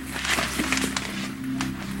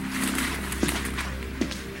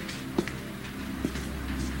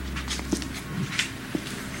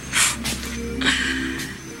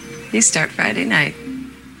 You start Friday night.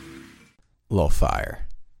 Little fire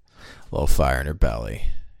in her belly.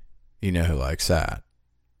 You know who likes that?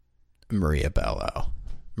 Maria Bello.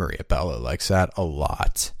 Maria Bello likes that a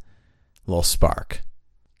lot. Little spark.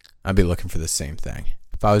 I'd be looking for the same thing.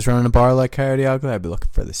 If I was running a bar like Coyote Ugly, I'd be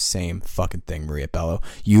looking for the same fucking thing, Maria Bello.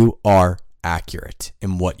 You are accurate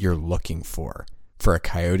in what you're looking for a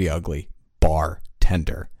Coyote Ugly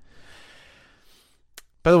bartender.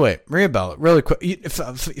 By the way, Maria Bello, really quick,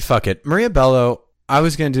 fuck it. Maria Bello, I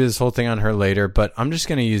was going to do this whole thing on her later, but I'm just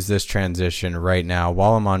going to use this transition right now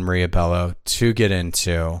while I'm on Maria Bello to get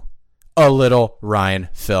into a little Ryan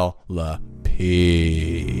Phillippe.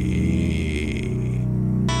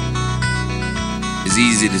 It's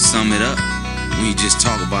easy to sum it up when you just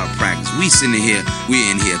talk about practice.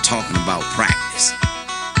 We're in here talking about practice.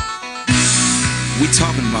 We're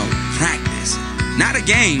talking about practice. Not a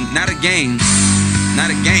game.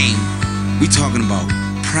 We talking about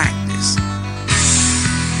practice.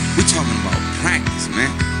 We talking about practice, man.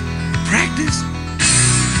 Practice?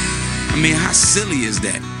 I mean, how silly is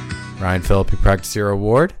that? Ryan Phillippe Practice Hero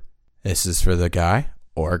Award. This is for the guy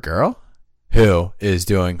or girl who is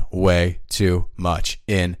doing way too much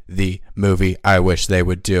in the movie. I wish they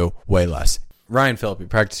would do way less. Ryan Phillippe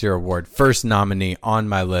Practice Hero Award. First nominee on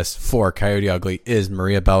my list for Coyote Ugly is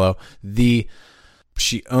Maria Bello.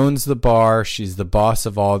 She owns the bar. She's the boss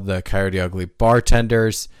of all the Coyote Ugly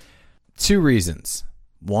bartenders. 2 reasons.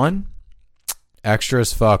 1, extra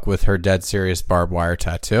as fuck with her dead serious barbed wire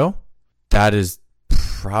tattoo. That is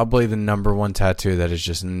probably the number 1 tattoo that is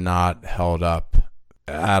just not held up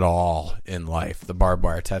at all in life. The barbed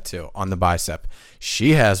wire tattoo on the bicep.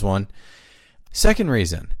 She has one. Second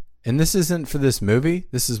reason, and this isn't for this movie.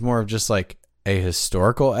 This is more of just like a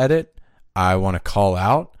historical edit I want to call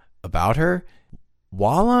out about her.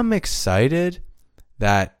 While I'm excited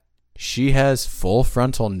that she has full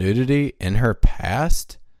frontal nudity in her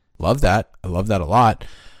past, love that. I love that a lot.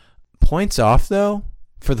 Points off, though,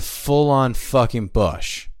 for the full-on fucking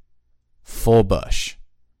bush. Full bush.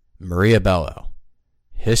 Maria Bello.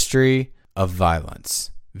 History of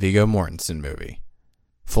Violence. Viggo Mortensen movie.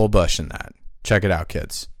 Full bush in that. Check it out,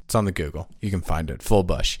 kids. It's on the Google. You can find it. Full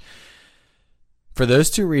bush. For those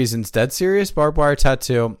 2 reasons, dead serious barbed wire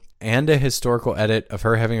tattoo and a historical edit of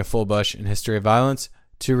her having a full bush in History of Violence,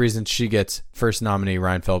 2 reasons she gets first nominee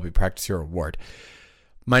Ryan Phillippe Practice Hero Award.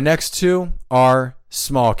 My next 2 are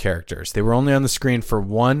small characters. They were only on the screen for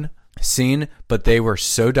 1 scene, but they were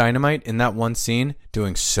so dynamite in that 1 scene,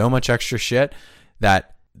 doing so much extra shit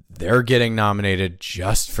that they're getting nominated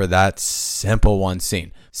just for that simple 1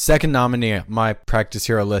 scene. Second nominee on my Practice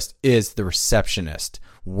Hero list is the receptionist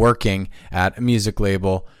working at a music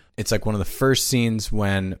label. It's like one of the first scenes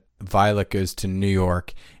when Violet goes to New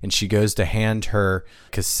York and she goes to hand her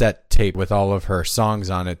cassette tape with all of her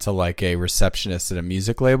songs on it to like a receptionist at a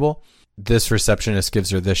music label. This receptionist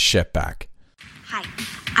gives her this shit back. Hi,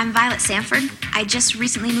 I'm Violet Sanford. I just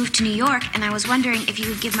recently moved to New York and I was wondering if you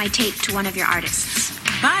would give my tape to one of your artists.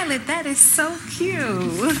 Violet, that is so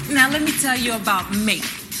cute. Now let me tell you about me.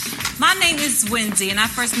 My name is Wendy, and I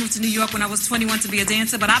first moved to New York when I was 21 to be a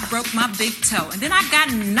dancer, but I broke my big toe. And then I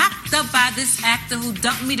got knocked up by this actor who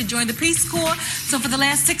dumped me to join the Peace Corps. So for the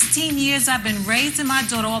last 16 years, I've been raising my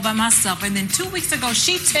daughter all by myself. And then 2 weeks ago,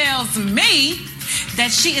 she tells me that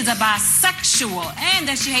she is a bisexual and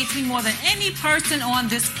that she hates me more than any person on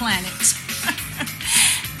this planet.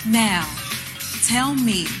 Now, tell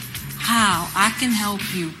me how I can help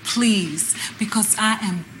you, please, because I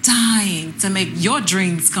am dying to make your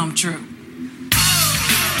dreams come true.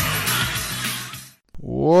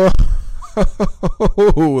 Whoa,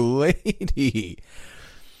 lady.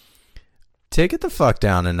 Take it the fuck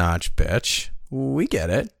down a notch, bitch. We get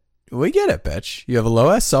it. We get it, bitch. You have a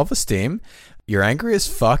low-ass self-esteem. You're angry as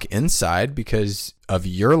fuck inside because of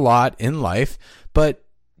your lot in life, but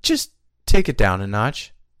just take it down a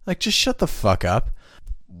notch. Like, just shut the fuck up.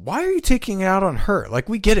 Why are you taking it out on her? Like,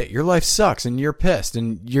 we get it. Your life sucks and you're pissed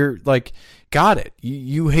and you're like, got it.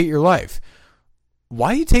 You hate your life.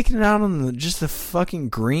 Why are you taking it out on just the fucking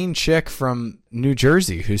green chick from New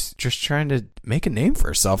Jersey who's just trying to make a name for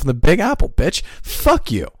herself in the Big Apple, bitch?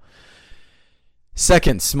 Fuck you.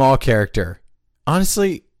 Second, small character.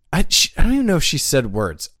 Honestly, I don't even know if she said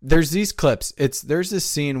words. There's these clips. There's this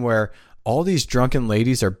scene where all these drunken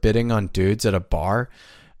ladies are bidding on dudes at a bar,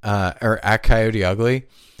 or at Coyote Ugly.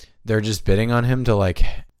 They're just bidding on him to like,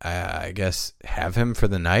 I guess, have him for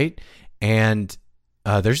the night. And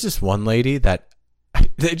there's this one lady that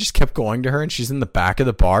they just kept going to her, and she's in the back of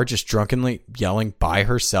the bar just drunkenly yelling by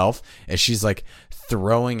herself as she's like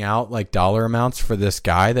throwing out like dollar amounts for this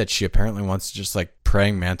guy that she apparently wants to just like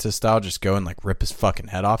praying mantis style just go and like rip his fucking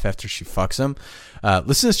head off after she fucks him.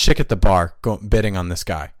 Listen to this chick at the bar bidding on this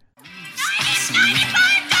guy.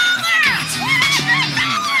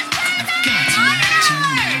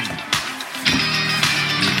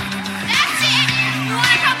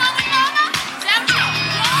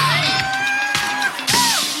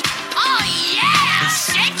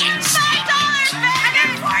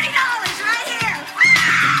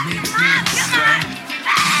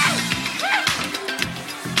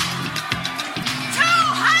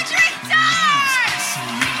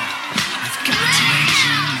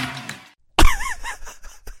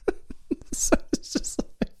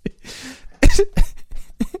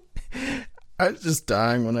 I was just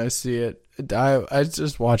dying when I see it. I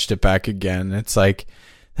just watched it back again. It's like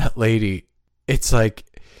that lady. It's like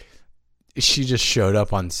she just showed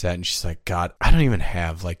up on set and she's like, God, I don't even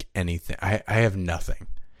have like anything. I have nothing.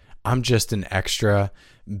 I'm just an extra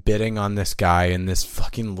bidding on this guy in this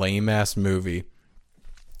fucking lame ass movie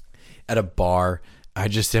at a bar. I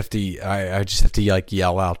just have to like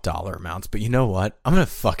yell out dollar amounts. But you know what? I'm gonna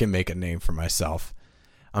fucking make a name for myself.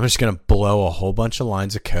 I'm just gonna blow a whole bunch of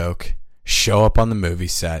lines of coke, show up on the movie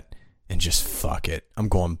set, and just fuck it. I'm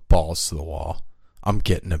going balls to the wall. I'm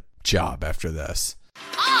getting a job after this.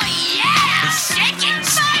 Oh yeah! Shaking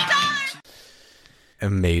sidearm!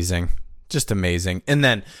 Amazing. Just amazing. And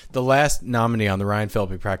then the last nominee on the Ryan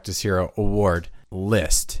Phillippe Practice Hero Award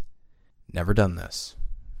list. Never done this.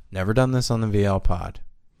 Never done this on the VL pod.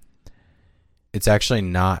 It's actually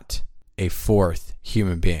not a fourth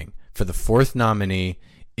human being. For the fourth nominee,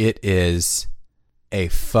 it is a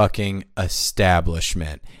fucking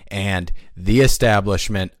establishment. And the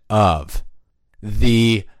establishment of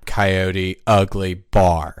the Coyote Ugly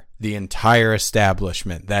bar. The entire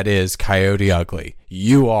establishment that is Coyote Ugly.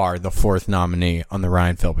 You are the fourth nominee on the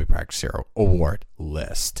Ryan Phillippe Practice Hero Award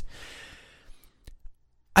list.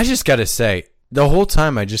 I just got to say, the whole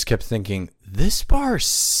time I just kept thinking, this bar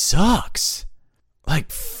sucks. Like,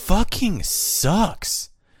 fucking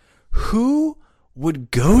sucks. Who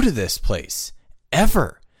would go to this place?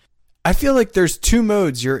 Ever? I feel like there's two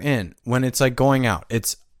modes you're in when it's like going out.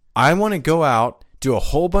 It's, I want to go out, do a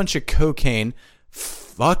whole bunch of cocaine,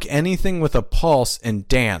 fuck anything with a pulse, and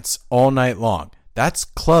dance all night long. That's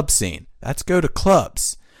club scene. That's go to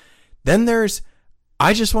clubs. Then there's,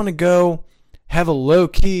 I just want to go have a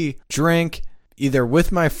low-key drink, either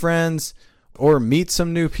with my friends or meet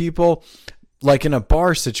some new people, like in a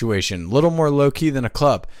bar situation, a little more low-key than a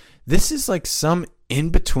club. This is like some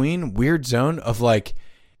in-between weird zone of like,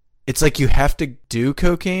 it's like you have to do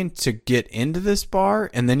cocaine to get into this bar,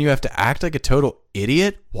 and then you have to act like a total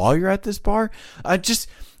idiot while you're at this bar. I'm just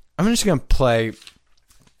going to play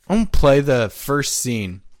the first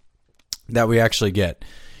scene that we actually get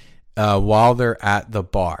while they're at the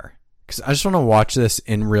bar. Because I just want to watch this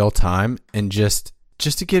in real time and just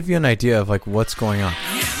to give you an idea of like what's going on.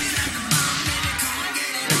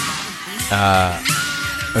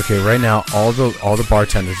 Okay, right now all the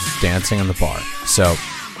bartenders are dancing on the bar. So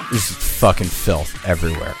there's fucking filth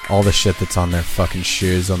everywhere. All the shit that's on their fucking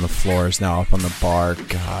shoes on the floor is now up on the bar.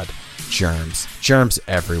 God, germs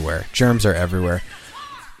everywhere. Germs are everywhere.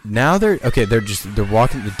 Now they're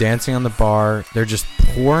walking, they're dancing on the bar. They're just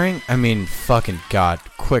pouring. I mean, fucking God.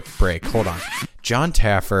 Quick break. Hold on. John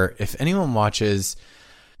Taffer, if anyone watches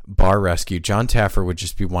Bar Rescue, John Taffer would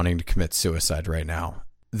just be wanting to commit suicide right now.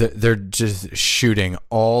 They're just shooting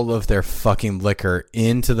all of their fucking liquor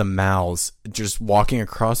into the mouths, just walking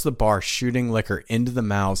across the bar, shooting liquor into the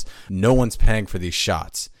mouths. No one's paying for these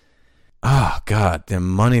shots. Oh, God, the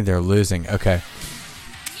money they're losing. Okay.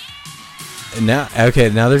 Now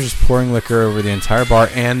they're just pouring liquor over the entire bar,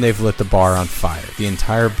 and they've lit the bar on fire. The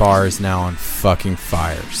entire bar is now on fucking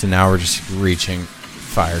fire. So now we're just reaching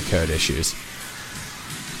fire code issues.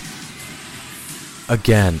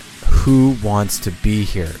 Again, who wants to be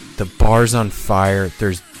here? The bar's on fire.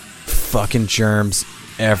 There's fucking germs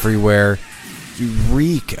everywhere. You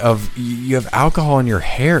reek of... You have alcohol in your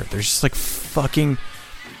hair. There's just like fucking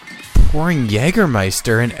pouring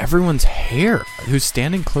Jägermeister in everyone's hair who's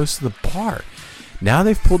standing close to the bar. Now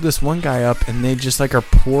they've pulled this one guy up and they just like are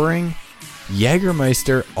pouring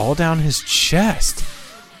Jägermeister all down his chest.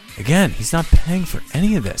 Again, he's not paying for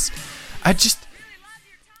any of this.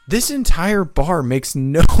 This entire bar makes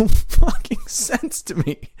no fucking sense to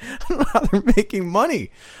me. I don't know how they're making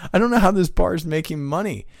money. I don't know how this bar is making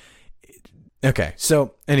money. Okay,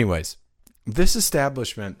 so anyways, this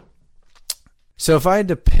establishment. So if I had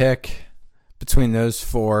to pick between those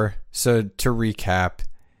four, so to recap,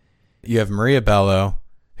 you have Maria Bello,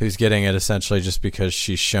 who's getting it essentially just because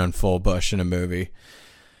she's shown full bush in a movie.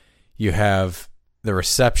 You have the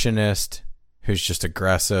receptionist, who's just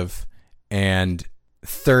aggressive. And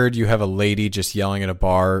third, you have a lady just yelling at a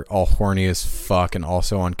bar, all horny as fuck and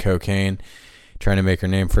also on cocaine, trying to make her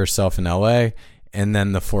name for herself in LA. And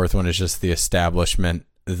then the fourth one is just the establishment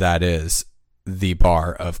that is the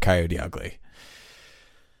bar of Coyote Ugly.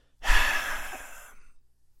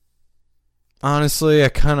 Honestly, I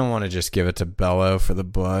kind of want to just give it to Bello for the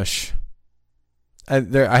bush. I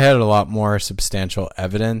had a lot more substantial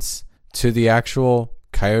evidence to the actual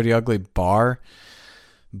Coyote Ugly bar,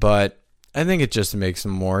 but I think it just makes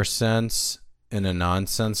more sense in a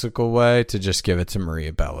nonsensical way to just give it to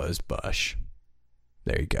Maria Bello's bush.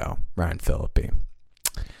 There you go, Ryan Phillippe.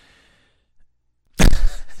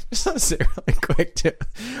 Just want to say really quick too.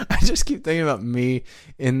 I just keep thinking about me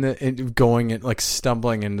stumbling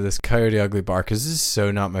into this Coyote Ugly bar because this is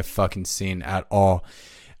so not my fucking scene at all.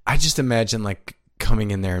 I just imagine like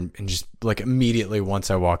coming in there and just like immediately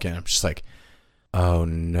once I walk in, I'm just like, oh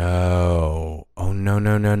no, no,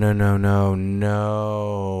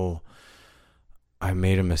 I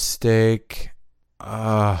made a mistake.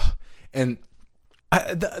 And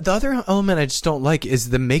the other element I just don't like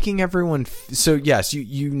is the making everyone. So yes,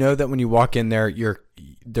 you know that when you walk in there,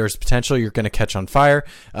 there's potential you're going to catch on fire.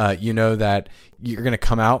 You know that you're going to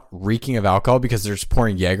come out reeking of alcohol because they're just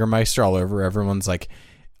pouring Jägermeister all over everyone's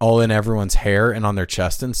all in everyone's hair and on their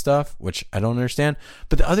chest and stuff, which I don't understand.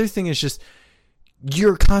 But the other thing is just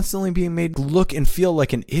you're constantly being made look and feel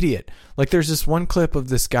like an idiot. Like there's this one clip of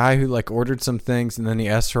this guy who ordered some things and then he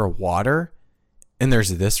asked for a water. And there's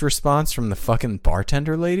this response from the fucking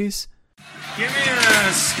bartender ladies. Give me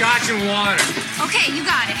a scotch and water. Okay, you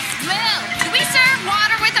got it. Will, do we serve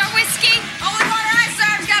water with our whiskey? Only water I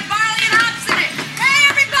serve's got barley and hops in it. Hey,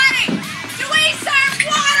 everybody! Do we serve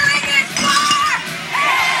water in this bar?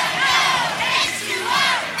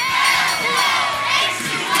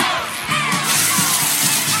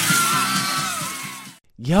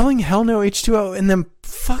 Yelling hell no H2O and then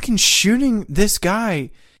fucking shooting this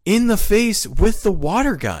guy in the face with the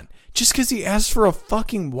water gun just because he asked for a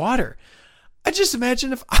fucking water. I just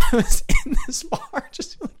imagine if I was in this bar,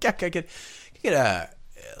 just like I could get a,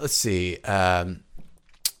 let's see,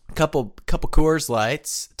 couple Coors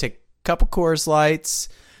Lights, take a couple Coors Lights,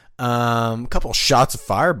 couple shots of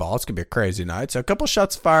Fireball. It's gonna be a crazy night. So a couple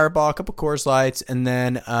shots of Fireball, a couple Coors Lights, and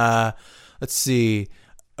then let's see,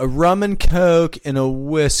 a rum and Coke and a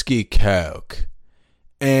whiskey Coke.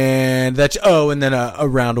 And and then a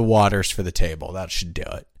round of waters for the table. That should do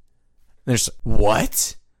it. There's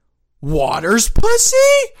what? Waters, pussy?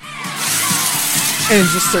 And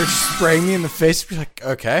just start spraying me in the face. Be like,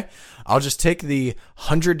 okay, I'll just take the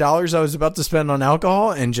 $100 I was about to spend on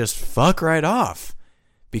alcohol and just fuck right off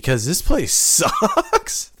because this place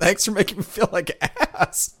sucks. Thanks for making me feel like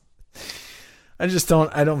ass. I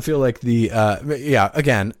don't feel like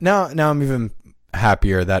again, now I'm even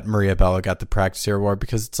happier that Maria Bello got the Practice Here Award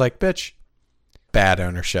because it's like, bitch, bad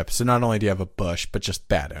ownership. So not only do you have a bush, but just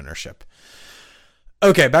bad ownership.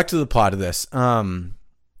 Okay, back to the plot of this.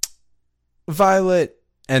 Violet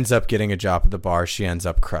ends up getting a job at the bar. She ends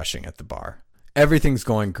up crushing at the bar. Everything's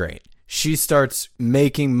going great. She starts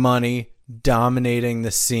making money, dominating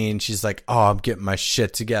the scene. She's like, oh, I'm getting my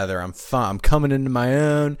shit together. I'm fine. I'm coming into my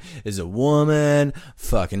own as a woman,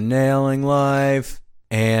 fucking nailing life.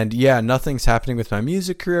 And yeah, nothing's happening with my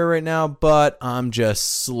music career right now, but I'm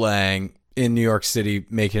just slaying in New York City,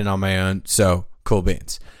 making it on my own. So cool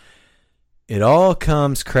beans. It all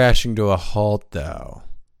comes crashing to a halt though,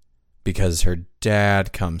 because her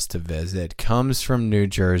dad comes to visit, comes from New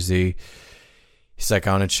Jersey. He's like,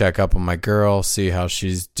 I want to check up on my girl, see how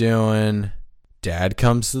she's doing. Dad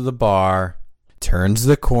comes to the bar, turns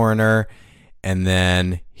the corner, and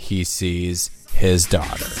then he sees his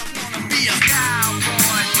daughter.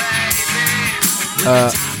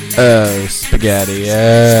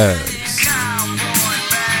 SpaghettiOs.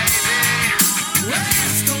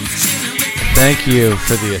 Thank you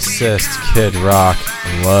for the assist, Kid Rock.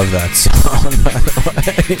 I love that song, by the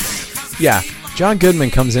way. Yeah, John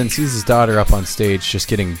Goodman comes in, sees his daughter up on stage just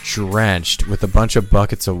getting drenched with a bunch of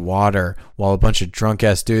buckets of water while a bunch of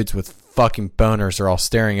drunk-ass dudes with fucking boners are all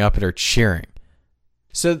staring up at her cheering.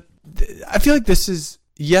 So I feel like this is,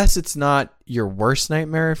 yes, it's not your worst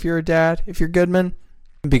nightmare if you're a dad, if you're Goodman,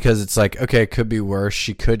 because it's like, okay, it could be worse.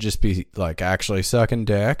 She could just be like actually sucking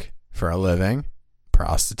dick for a living,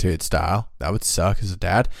 prostitute style. That would suck as a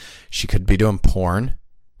dad. She could be doing porn,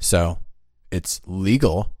 so it's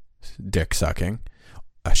legal dick sucking.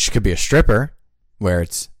 She could be a stripper where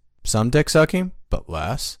it's some dick sucking but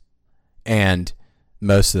less, and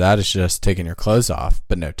most of that is just taking your clothes off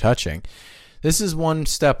but no touching. This is one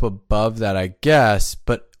step above that, I guess,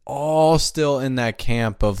 but all still in that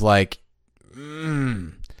camp of like,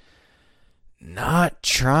 not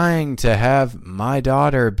trying to have my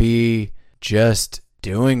daughter be just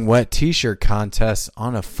doing wet t-shirt contests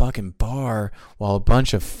on a fucking bar while a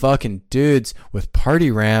bunch of fucking dudes with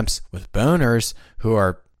party ramps with boners who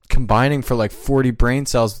are combining for like 40 brain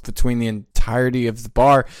cells between the entirety of the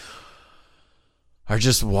bar are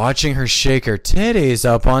just watching her shake her titties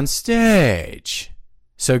up on stage.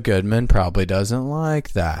 So Goodman probably doesn't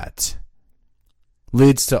like that.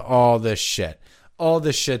 Leads to all this shit. All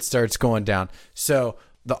this shit starts going down. So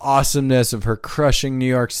the awesomeness of her crushing New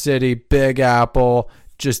York City, Big Apple,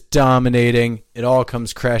 just dominating, it all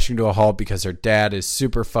comes crashing to a halt because her dad is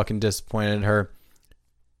super fucking disappointed in her.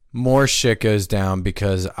 More shit goes down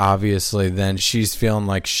because obviously then she's feeling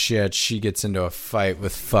like shit. She gets into a fight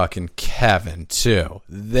with fucking Kevin too.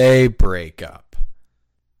 They break up.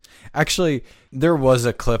 Actually, there was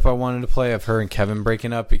a clip I wanted to play of her and Kevin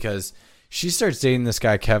breaking up because she starts dating this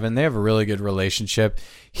guy, Kevin. They have a really good relationship.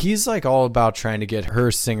 He's like all about trying to get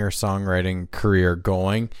her singer-songwriting career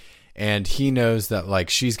going. And he knows that like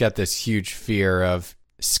she's got this huge fear of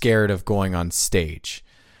scared of going on stage.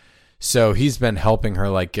 So he's been helping her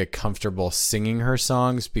like get comfortable singing her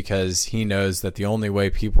songs because he knows that the only way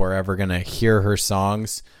people are ever going to hear her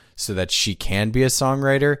songs so that she can be a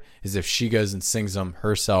songwriter is if she goes and sings them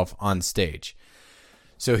herself on stage.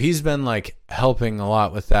 So he's been like helping a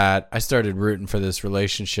lot with that. I started rooting for this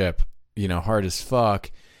relationship, hard as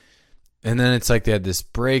fuck. And then it's like they had this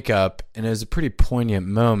breakup, and it was a pretty poignant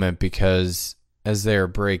moment because as they're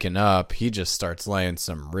breaking up, he just starts laying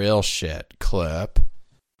some real shit. Clip.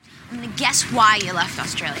 I'm gonna guess why you left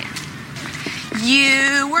Australia.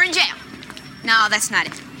 You were in jail. No, that's not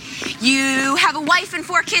it. You have a wife and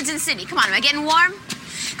 4 kids in Sydney. Come on, am I getting warm?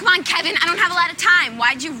 Come on, Kevin, I don't have a lot of time.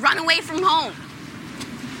 Why'd you run away from home?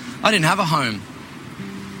 I didn't have a home.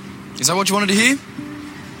 Is that what you wanted to hear?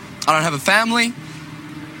 I don't have a family.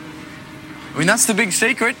 I mean, that's the big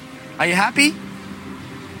secret. Are you happy?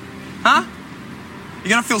 Huh? You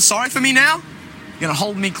gonna feel sorry for me now? You gonna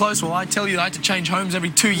hold me close while I tell you I had to change homes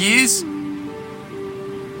every 2 years?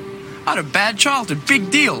 I had a bad childhood,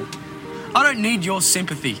 big deal. I don't need your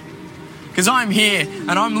sympathy. Because I'm here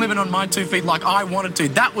and I'm living on my 2 feet like I wanted to.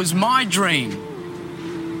 That was my dream.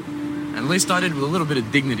 And at least I did with a little bit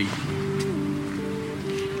of dignity.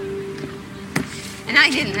 And I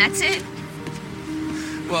didn't, that's it.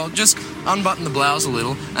 Well, just unbutton the blouse a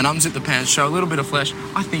little and unzip the pants, show a little bit of flesh.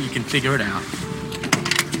 I think you can figure it out.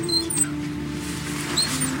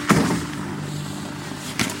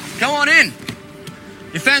 Go on in.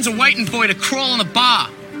 Your fans are waiting for you to crawl in the bar.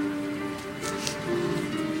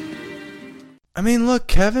 I mean, look,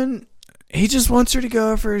 Kevin, he just wants her to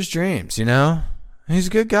go for his dreams, He's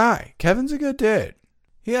a good guy. Kevin's a good dude.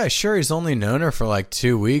 Yeah, sure, he's only known her for like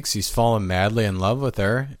 2 weeks. He's fallen madly in love with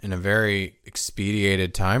her in a very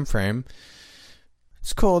expedited time frame.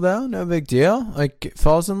 It's cool, though. No big deal. Like,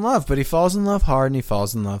 falls in love, but he falls in love hard and he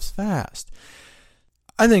falls in love fast.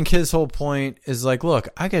 I think his whole point is like, look,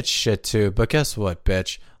 I get shit too, but guess what,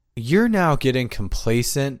 bitch? You're now getting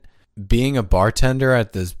complacent being a bartender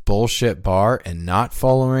at this bullshit bar and not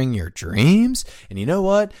following your dreams. And you know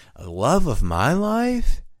what? A love of my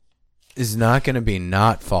life is not going to be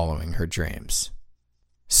not following her dreams.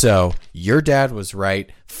 So your dad was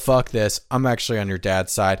right. Fuck this. I'm actually on your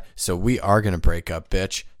dad's side. So we are going to break up,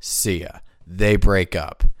 bitch. See ya. They break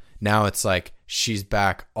up. Now it's like she's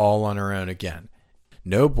back all on her own again.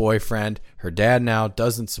 No boyfriend. Her dad now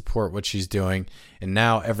doesn't support what she's doing. And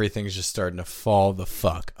now everything's just starting to fall the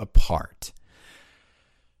fuck apart.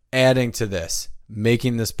 Adding to this,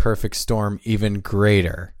 making this perfect storm even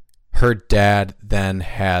greater, her dad then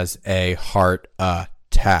has a heart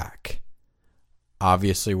attack.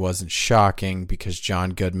 Obviously wasn't shocking because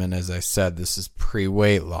John Goodman, as I said, this is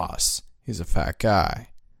pre-weight loss. He's a fat guy.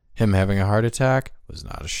 Him having a heart attack was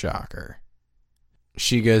not a shocker.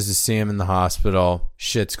 She goes to see him in the hospital.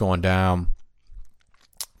 Shit's going down.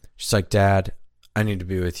 She's like, Dad, I need to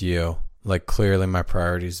be with you. Like, clearly my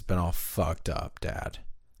priorities have been all fucked up, Dad.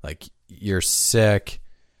 Like, you're sick.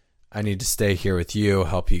 I need to stay here with you,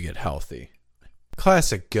 help you get healthy.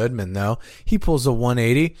 Classic Goodman, though. He pulls a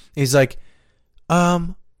 180. He's like,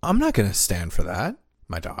 I'm not going to stand for that.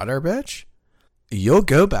 My daughter, bitch. you'll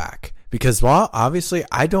go back. Because while obviously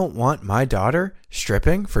I don't want my daughter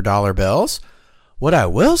stripping for dollar bills, what I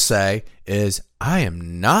will say is I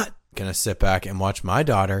am not going to sit back and watch my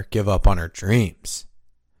daughter give up on her dreams.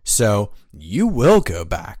 So you will go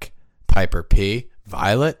back. Piper P,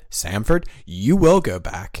 Violet, Samford, you will go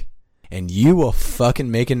back. And you will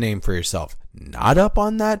fucking make a name for yourself. Not up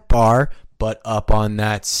on that bar, but up on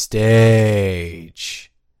that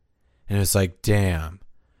stage. And it was like, damn.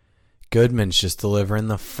 Goodman's just delivering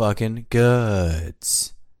the fucking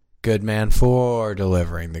goods. Goodman for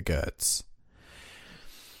delivering the goods.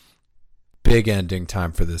 Big ending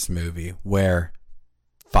time for this movie where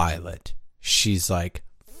Violet, she's like,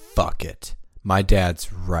 fuck it. My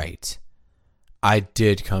dad's right. I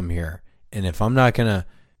did come here. And if I'm not going to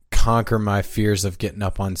conquer my fears of getting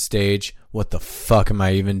up on stage, what the fuck am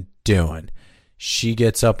I even doing? She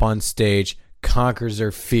gets up on stage, conquers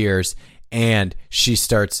her fears, and she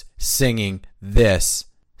starts singing this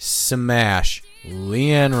smash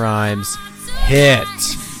Leanne Rimes hit.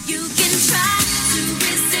 You can try to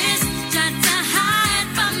resist, try to hide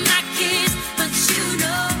from my kiss, but you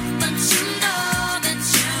know that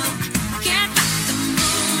you can't fight the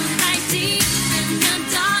moonlight deep in the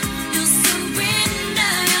dark. You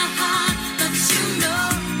surrender your heart, but you know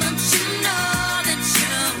that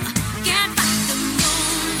you can't fight the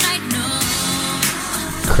moonlight,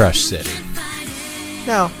 no. Crush City.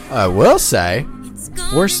 Now, I will say,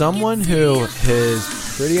 we're someone who is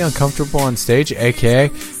pretty uncomfortable on stage, aka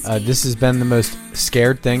this has been the most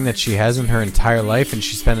scared thing that she has in her entire life, and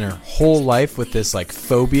she's spent her whole life with this like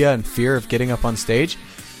phobia and fear of getting up on stage.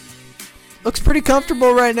 Looks pretty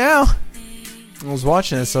comfortable right now. I was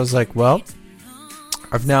watching this, I was like, well,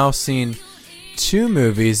 I've now seen 2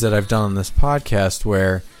 movies that I've done on this podcast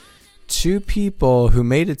where 2 people who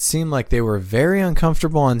made it seem like they were very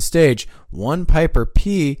uncomfortable on stage, one Piper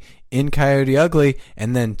P in Coyote Ugly,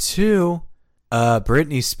 and then 2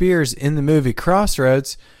 Britney Spears in the movie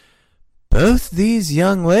Crossroads. Both these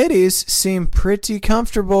young ladies seem pretty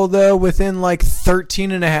comfortable, though, within like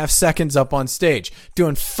 13 and a half seconds up on stage,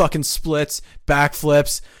 doing fucking splits,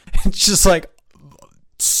 backflips. It's just like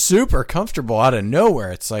super comfortable out of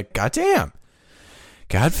nowhere. It's like, goddamn.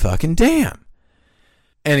 God fucking damn.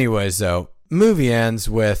 Anyways, though, movie ends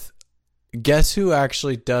with, guess who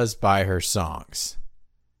actually does buy her songs?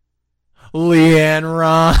 Leanne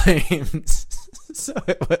Rimes. So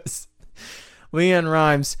it was, Leanne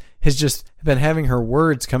Rimes has just been having her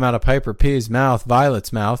words come out of Piper P's mouth,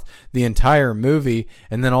 Violet's mouth, the entire movie,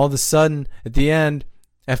 and then all of a sudden, at the end,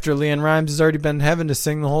 after Leanne Rimes has already been having to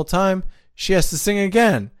sing the whole time, she has to sing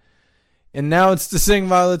again. And now it's to sing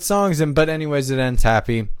Violet's songs, but anyways, it ends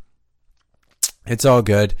happy. It's all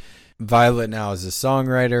good. Violet now is a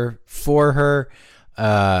songwriter for her.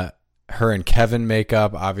 Her and Kevin make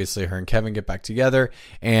up. Obviously, her and Kevin get back together,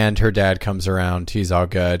 and her dad comes around. He's all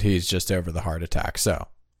good. He's just over the heart attack. So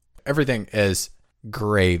everything is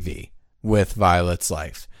gravy with Violet's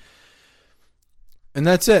life. And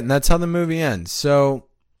that's it. And that's how the movie ends. So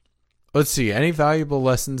let's see. Any valuable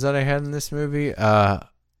lessons that I had in this movie?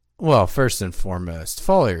 Well, first and foremost,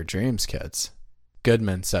 follow your dreams, kids.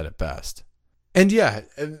 Goodman said it best. And yeah,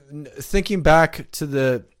 thinking back to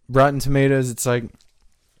the Rotten Tomatoes, it's like,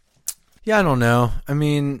 yeah, I don't know. I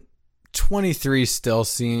mean, 23 still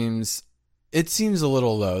seems a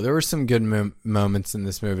little low. There were some good moments in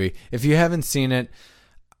this movie. If you haven't seen it,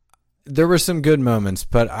 there were some good moments,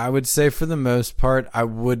 but I would say for the most part, I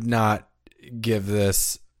would not give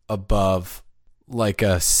this above like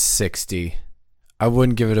a 60. I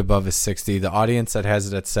wouldn't give it above a 60. The audience that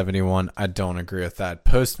has it at 71, I don't agree with that.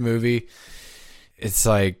 Post movie, it's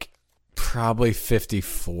like probably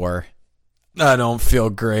 54. I don't feel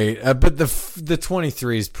great. But the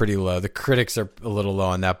 23 is pretty low. The critics are a little low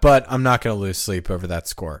on that, but I'm not going to lose sleep over that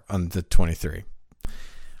score on the 23.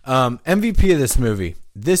 MVP of this movie.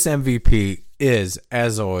 This MVP is,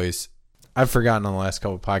 as always, I've forgotten on the last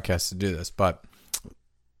couple of podcasts to do this, but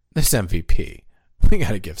this MVP, we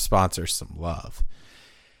got to give sponsors some love.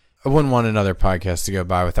 I wouldn't want another podcast to go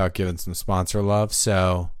by without giving some sponsor love,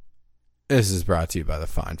 so this is brought to you by the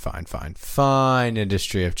fine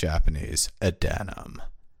industry of Japanese denim.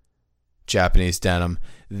 Japanese denim,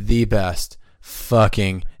 the best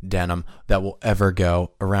fucking denim that will ever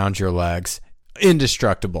go around your legs.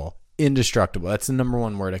 Indestructible. That's the number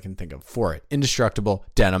one word I can think of for it. Indestructible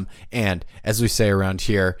denim. And as we say around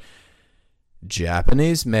here,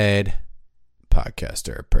 Japanese made,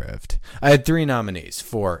 podcaster approved. I had 3 nominees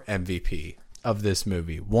for MVP of this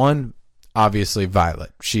movie. 1, obviously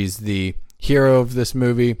Violet. She's the hero of this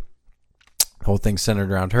movie. The whole thing centered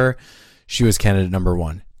around her. She was candidate number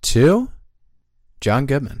 1. 2, John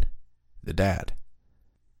Goodman, the dad.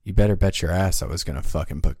 you better bet your ass I was going to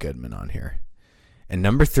fucking put Goodman on here. And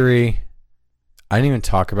number 3, I didn't even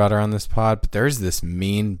talk about her on this pod, but there's this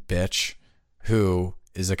mean bitch who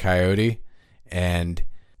is a Coyote and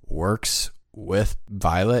works with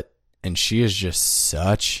Violet, and she is just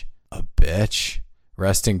such a bitch.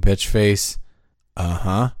 Resting bitch face.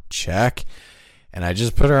 Check. And I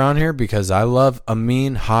just put her on here because I love a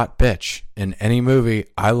mean hot bitch. In any movie,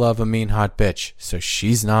 I love a mean hot bitch. So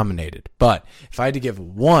she's nominated. But if I had to give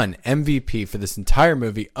one MVP for this entire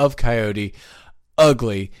movie of Coyote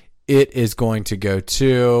Ugly, it is going to go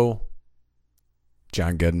to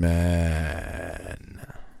John Goodman.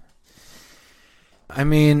 I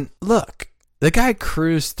mean, look, the guy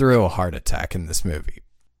cruised through a heart attack in this movie.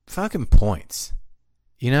 Fucking points.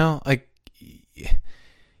 You know, like,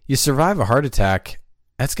 you survive a heart attack,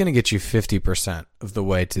 that's going to get you 50% of the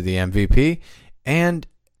way to the MVP. And,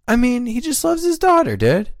 I mean, he just loves his daughter,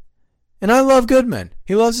 dude. And I love Goodman.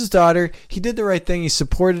 He loves his daughter. He did the right thing. He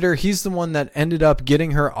supported her. He's the one that ended up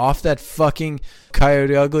getting her off that fucking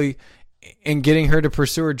Coyote Ugly and getting her to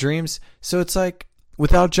pursue her dreams. So it's like,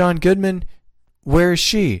 without John Goodman, where is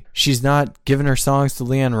she? She's not giving her songs to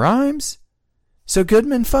LeAnn Rimes? So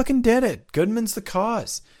Goodman fucking did it. Goodman's the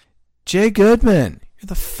cause. Jay Goodman, you're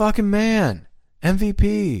the fucking man.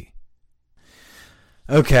 MVP.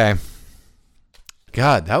 Okay.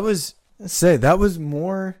 God, that was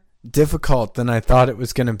more difficult than I thought it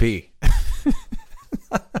was going to be.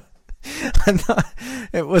 I thought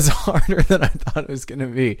it was harder than I thought it was going to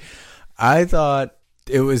be. I thought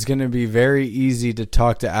it was going to be very easy to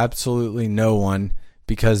talk to absolutely no one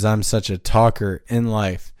because I'm such a talker in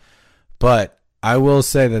life. But I will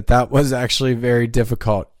say that was actually very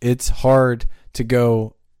difficult. It's hard to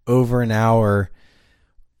go over an hour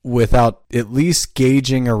without at least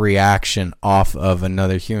gauging a reaction off of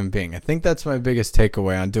another human being. I think that's my biggest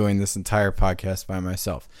takeaway on doing this entire podcast by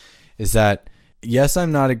myself, is that, yes,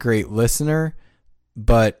 I'm not a great listener,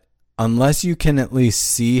 but unless you can at least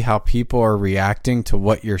see how people are reacting to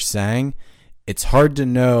what you're saying, it's hard to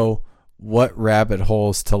know what rabbit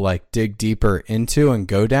holes to like dig deeper into and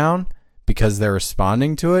go down because they're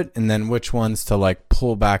responding to it, and then which ones to like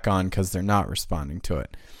pull back on because they're not responding to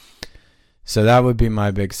it. So that would be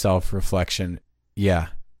my big self-reflection. Yeah.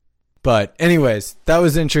 But anyways, that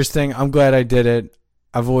was interesting. I'm glad I did it.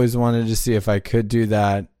 I've always wanted to see if I could do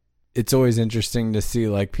that. It's always interesting to see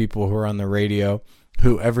like people who are on the radio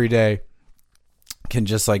who every day can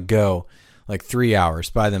just like go like 3 hours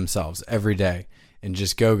by themselves every day and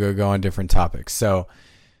just go on different topics. So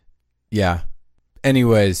yeah.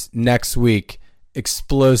 Anyways, next week,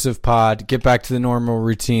 explosive pod. Get back to the normal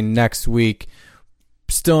routine next week.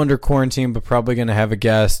 Still under quarantine, but probably going to have a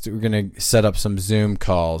guest. We're going to set up some Zoom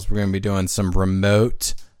calls. We're going to be doing some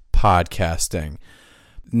remote podcasting.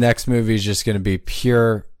 Next movie is just going to be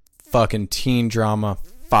pure fucking teen drama,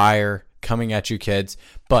 fire coming at you kids.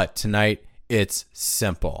 But tonight, it's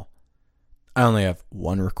simple. I only have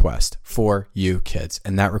one request for you kids,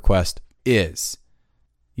 and that request is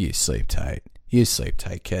you sleep tight. You sleep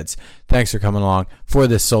tight, kids. Thanks for coming along for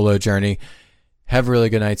this solo journey. Have a really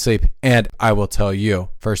good night's sleep. And I will tell you,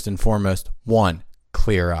 first and foremost, 1,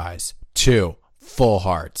 clear eyes. 2, full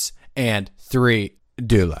hearts. And 3,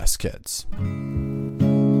 do less, kids.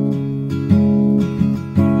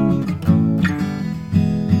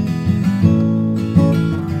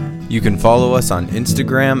 You can follow us on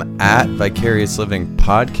Instagram at Vicarious Living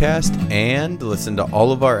Podcast and listen to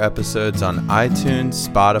all of our episodes on iTunes,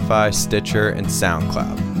 Spotify, Stitcher, and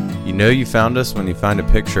SoundCloud. You know you found us when you find a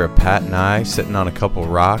picture of Pat and I sitting on a couple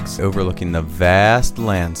rocks overlooking the vast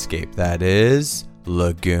landscape that is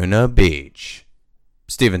Laguna Beach.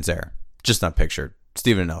 Steven's there, just not pictured.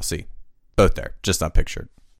 Steven and Elsie, both there, just not pictured.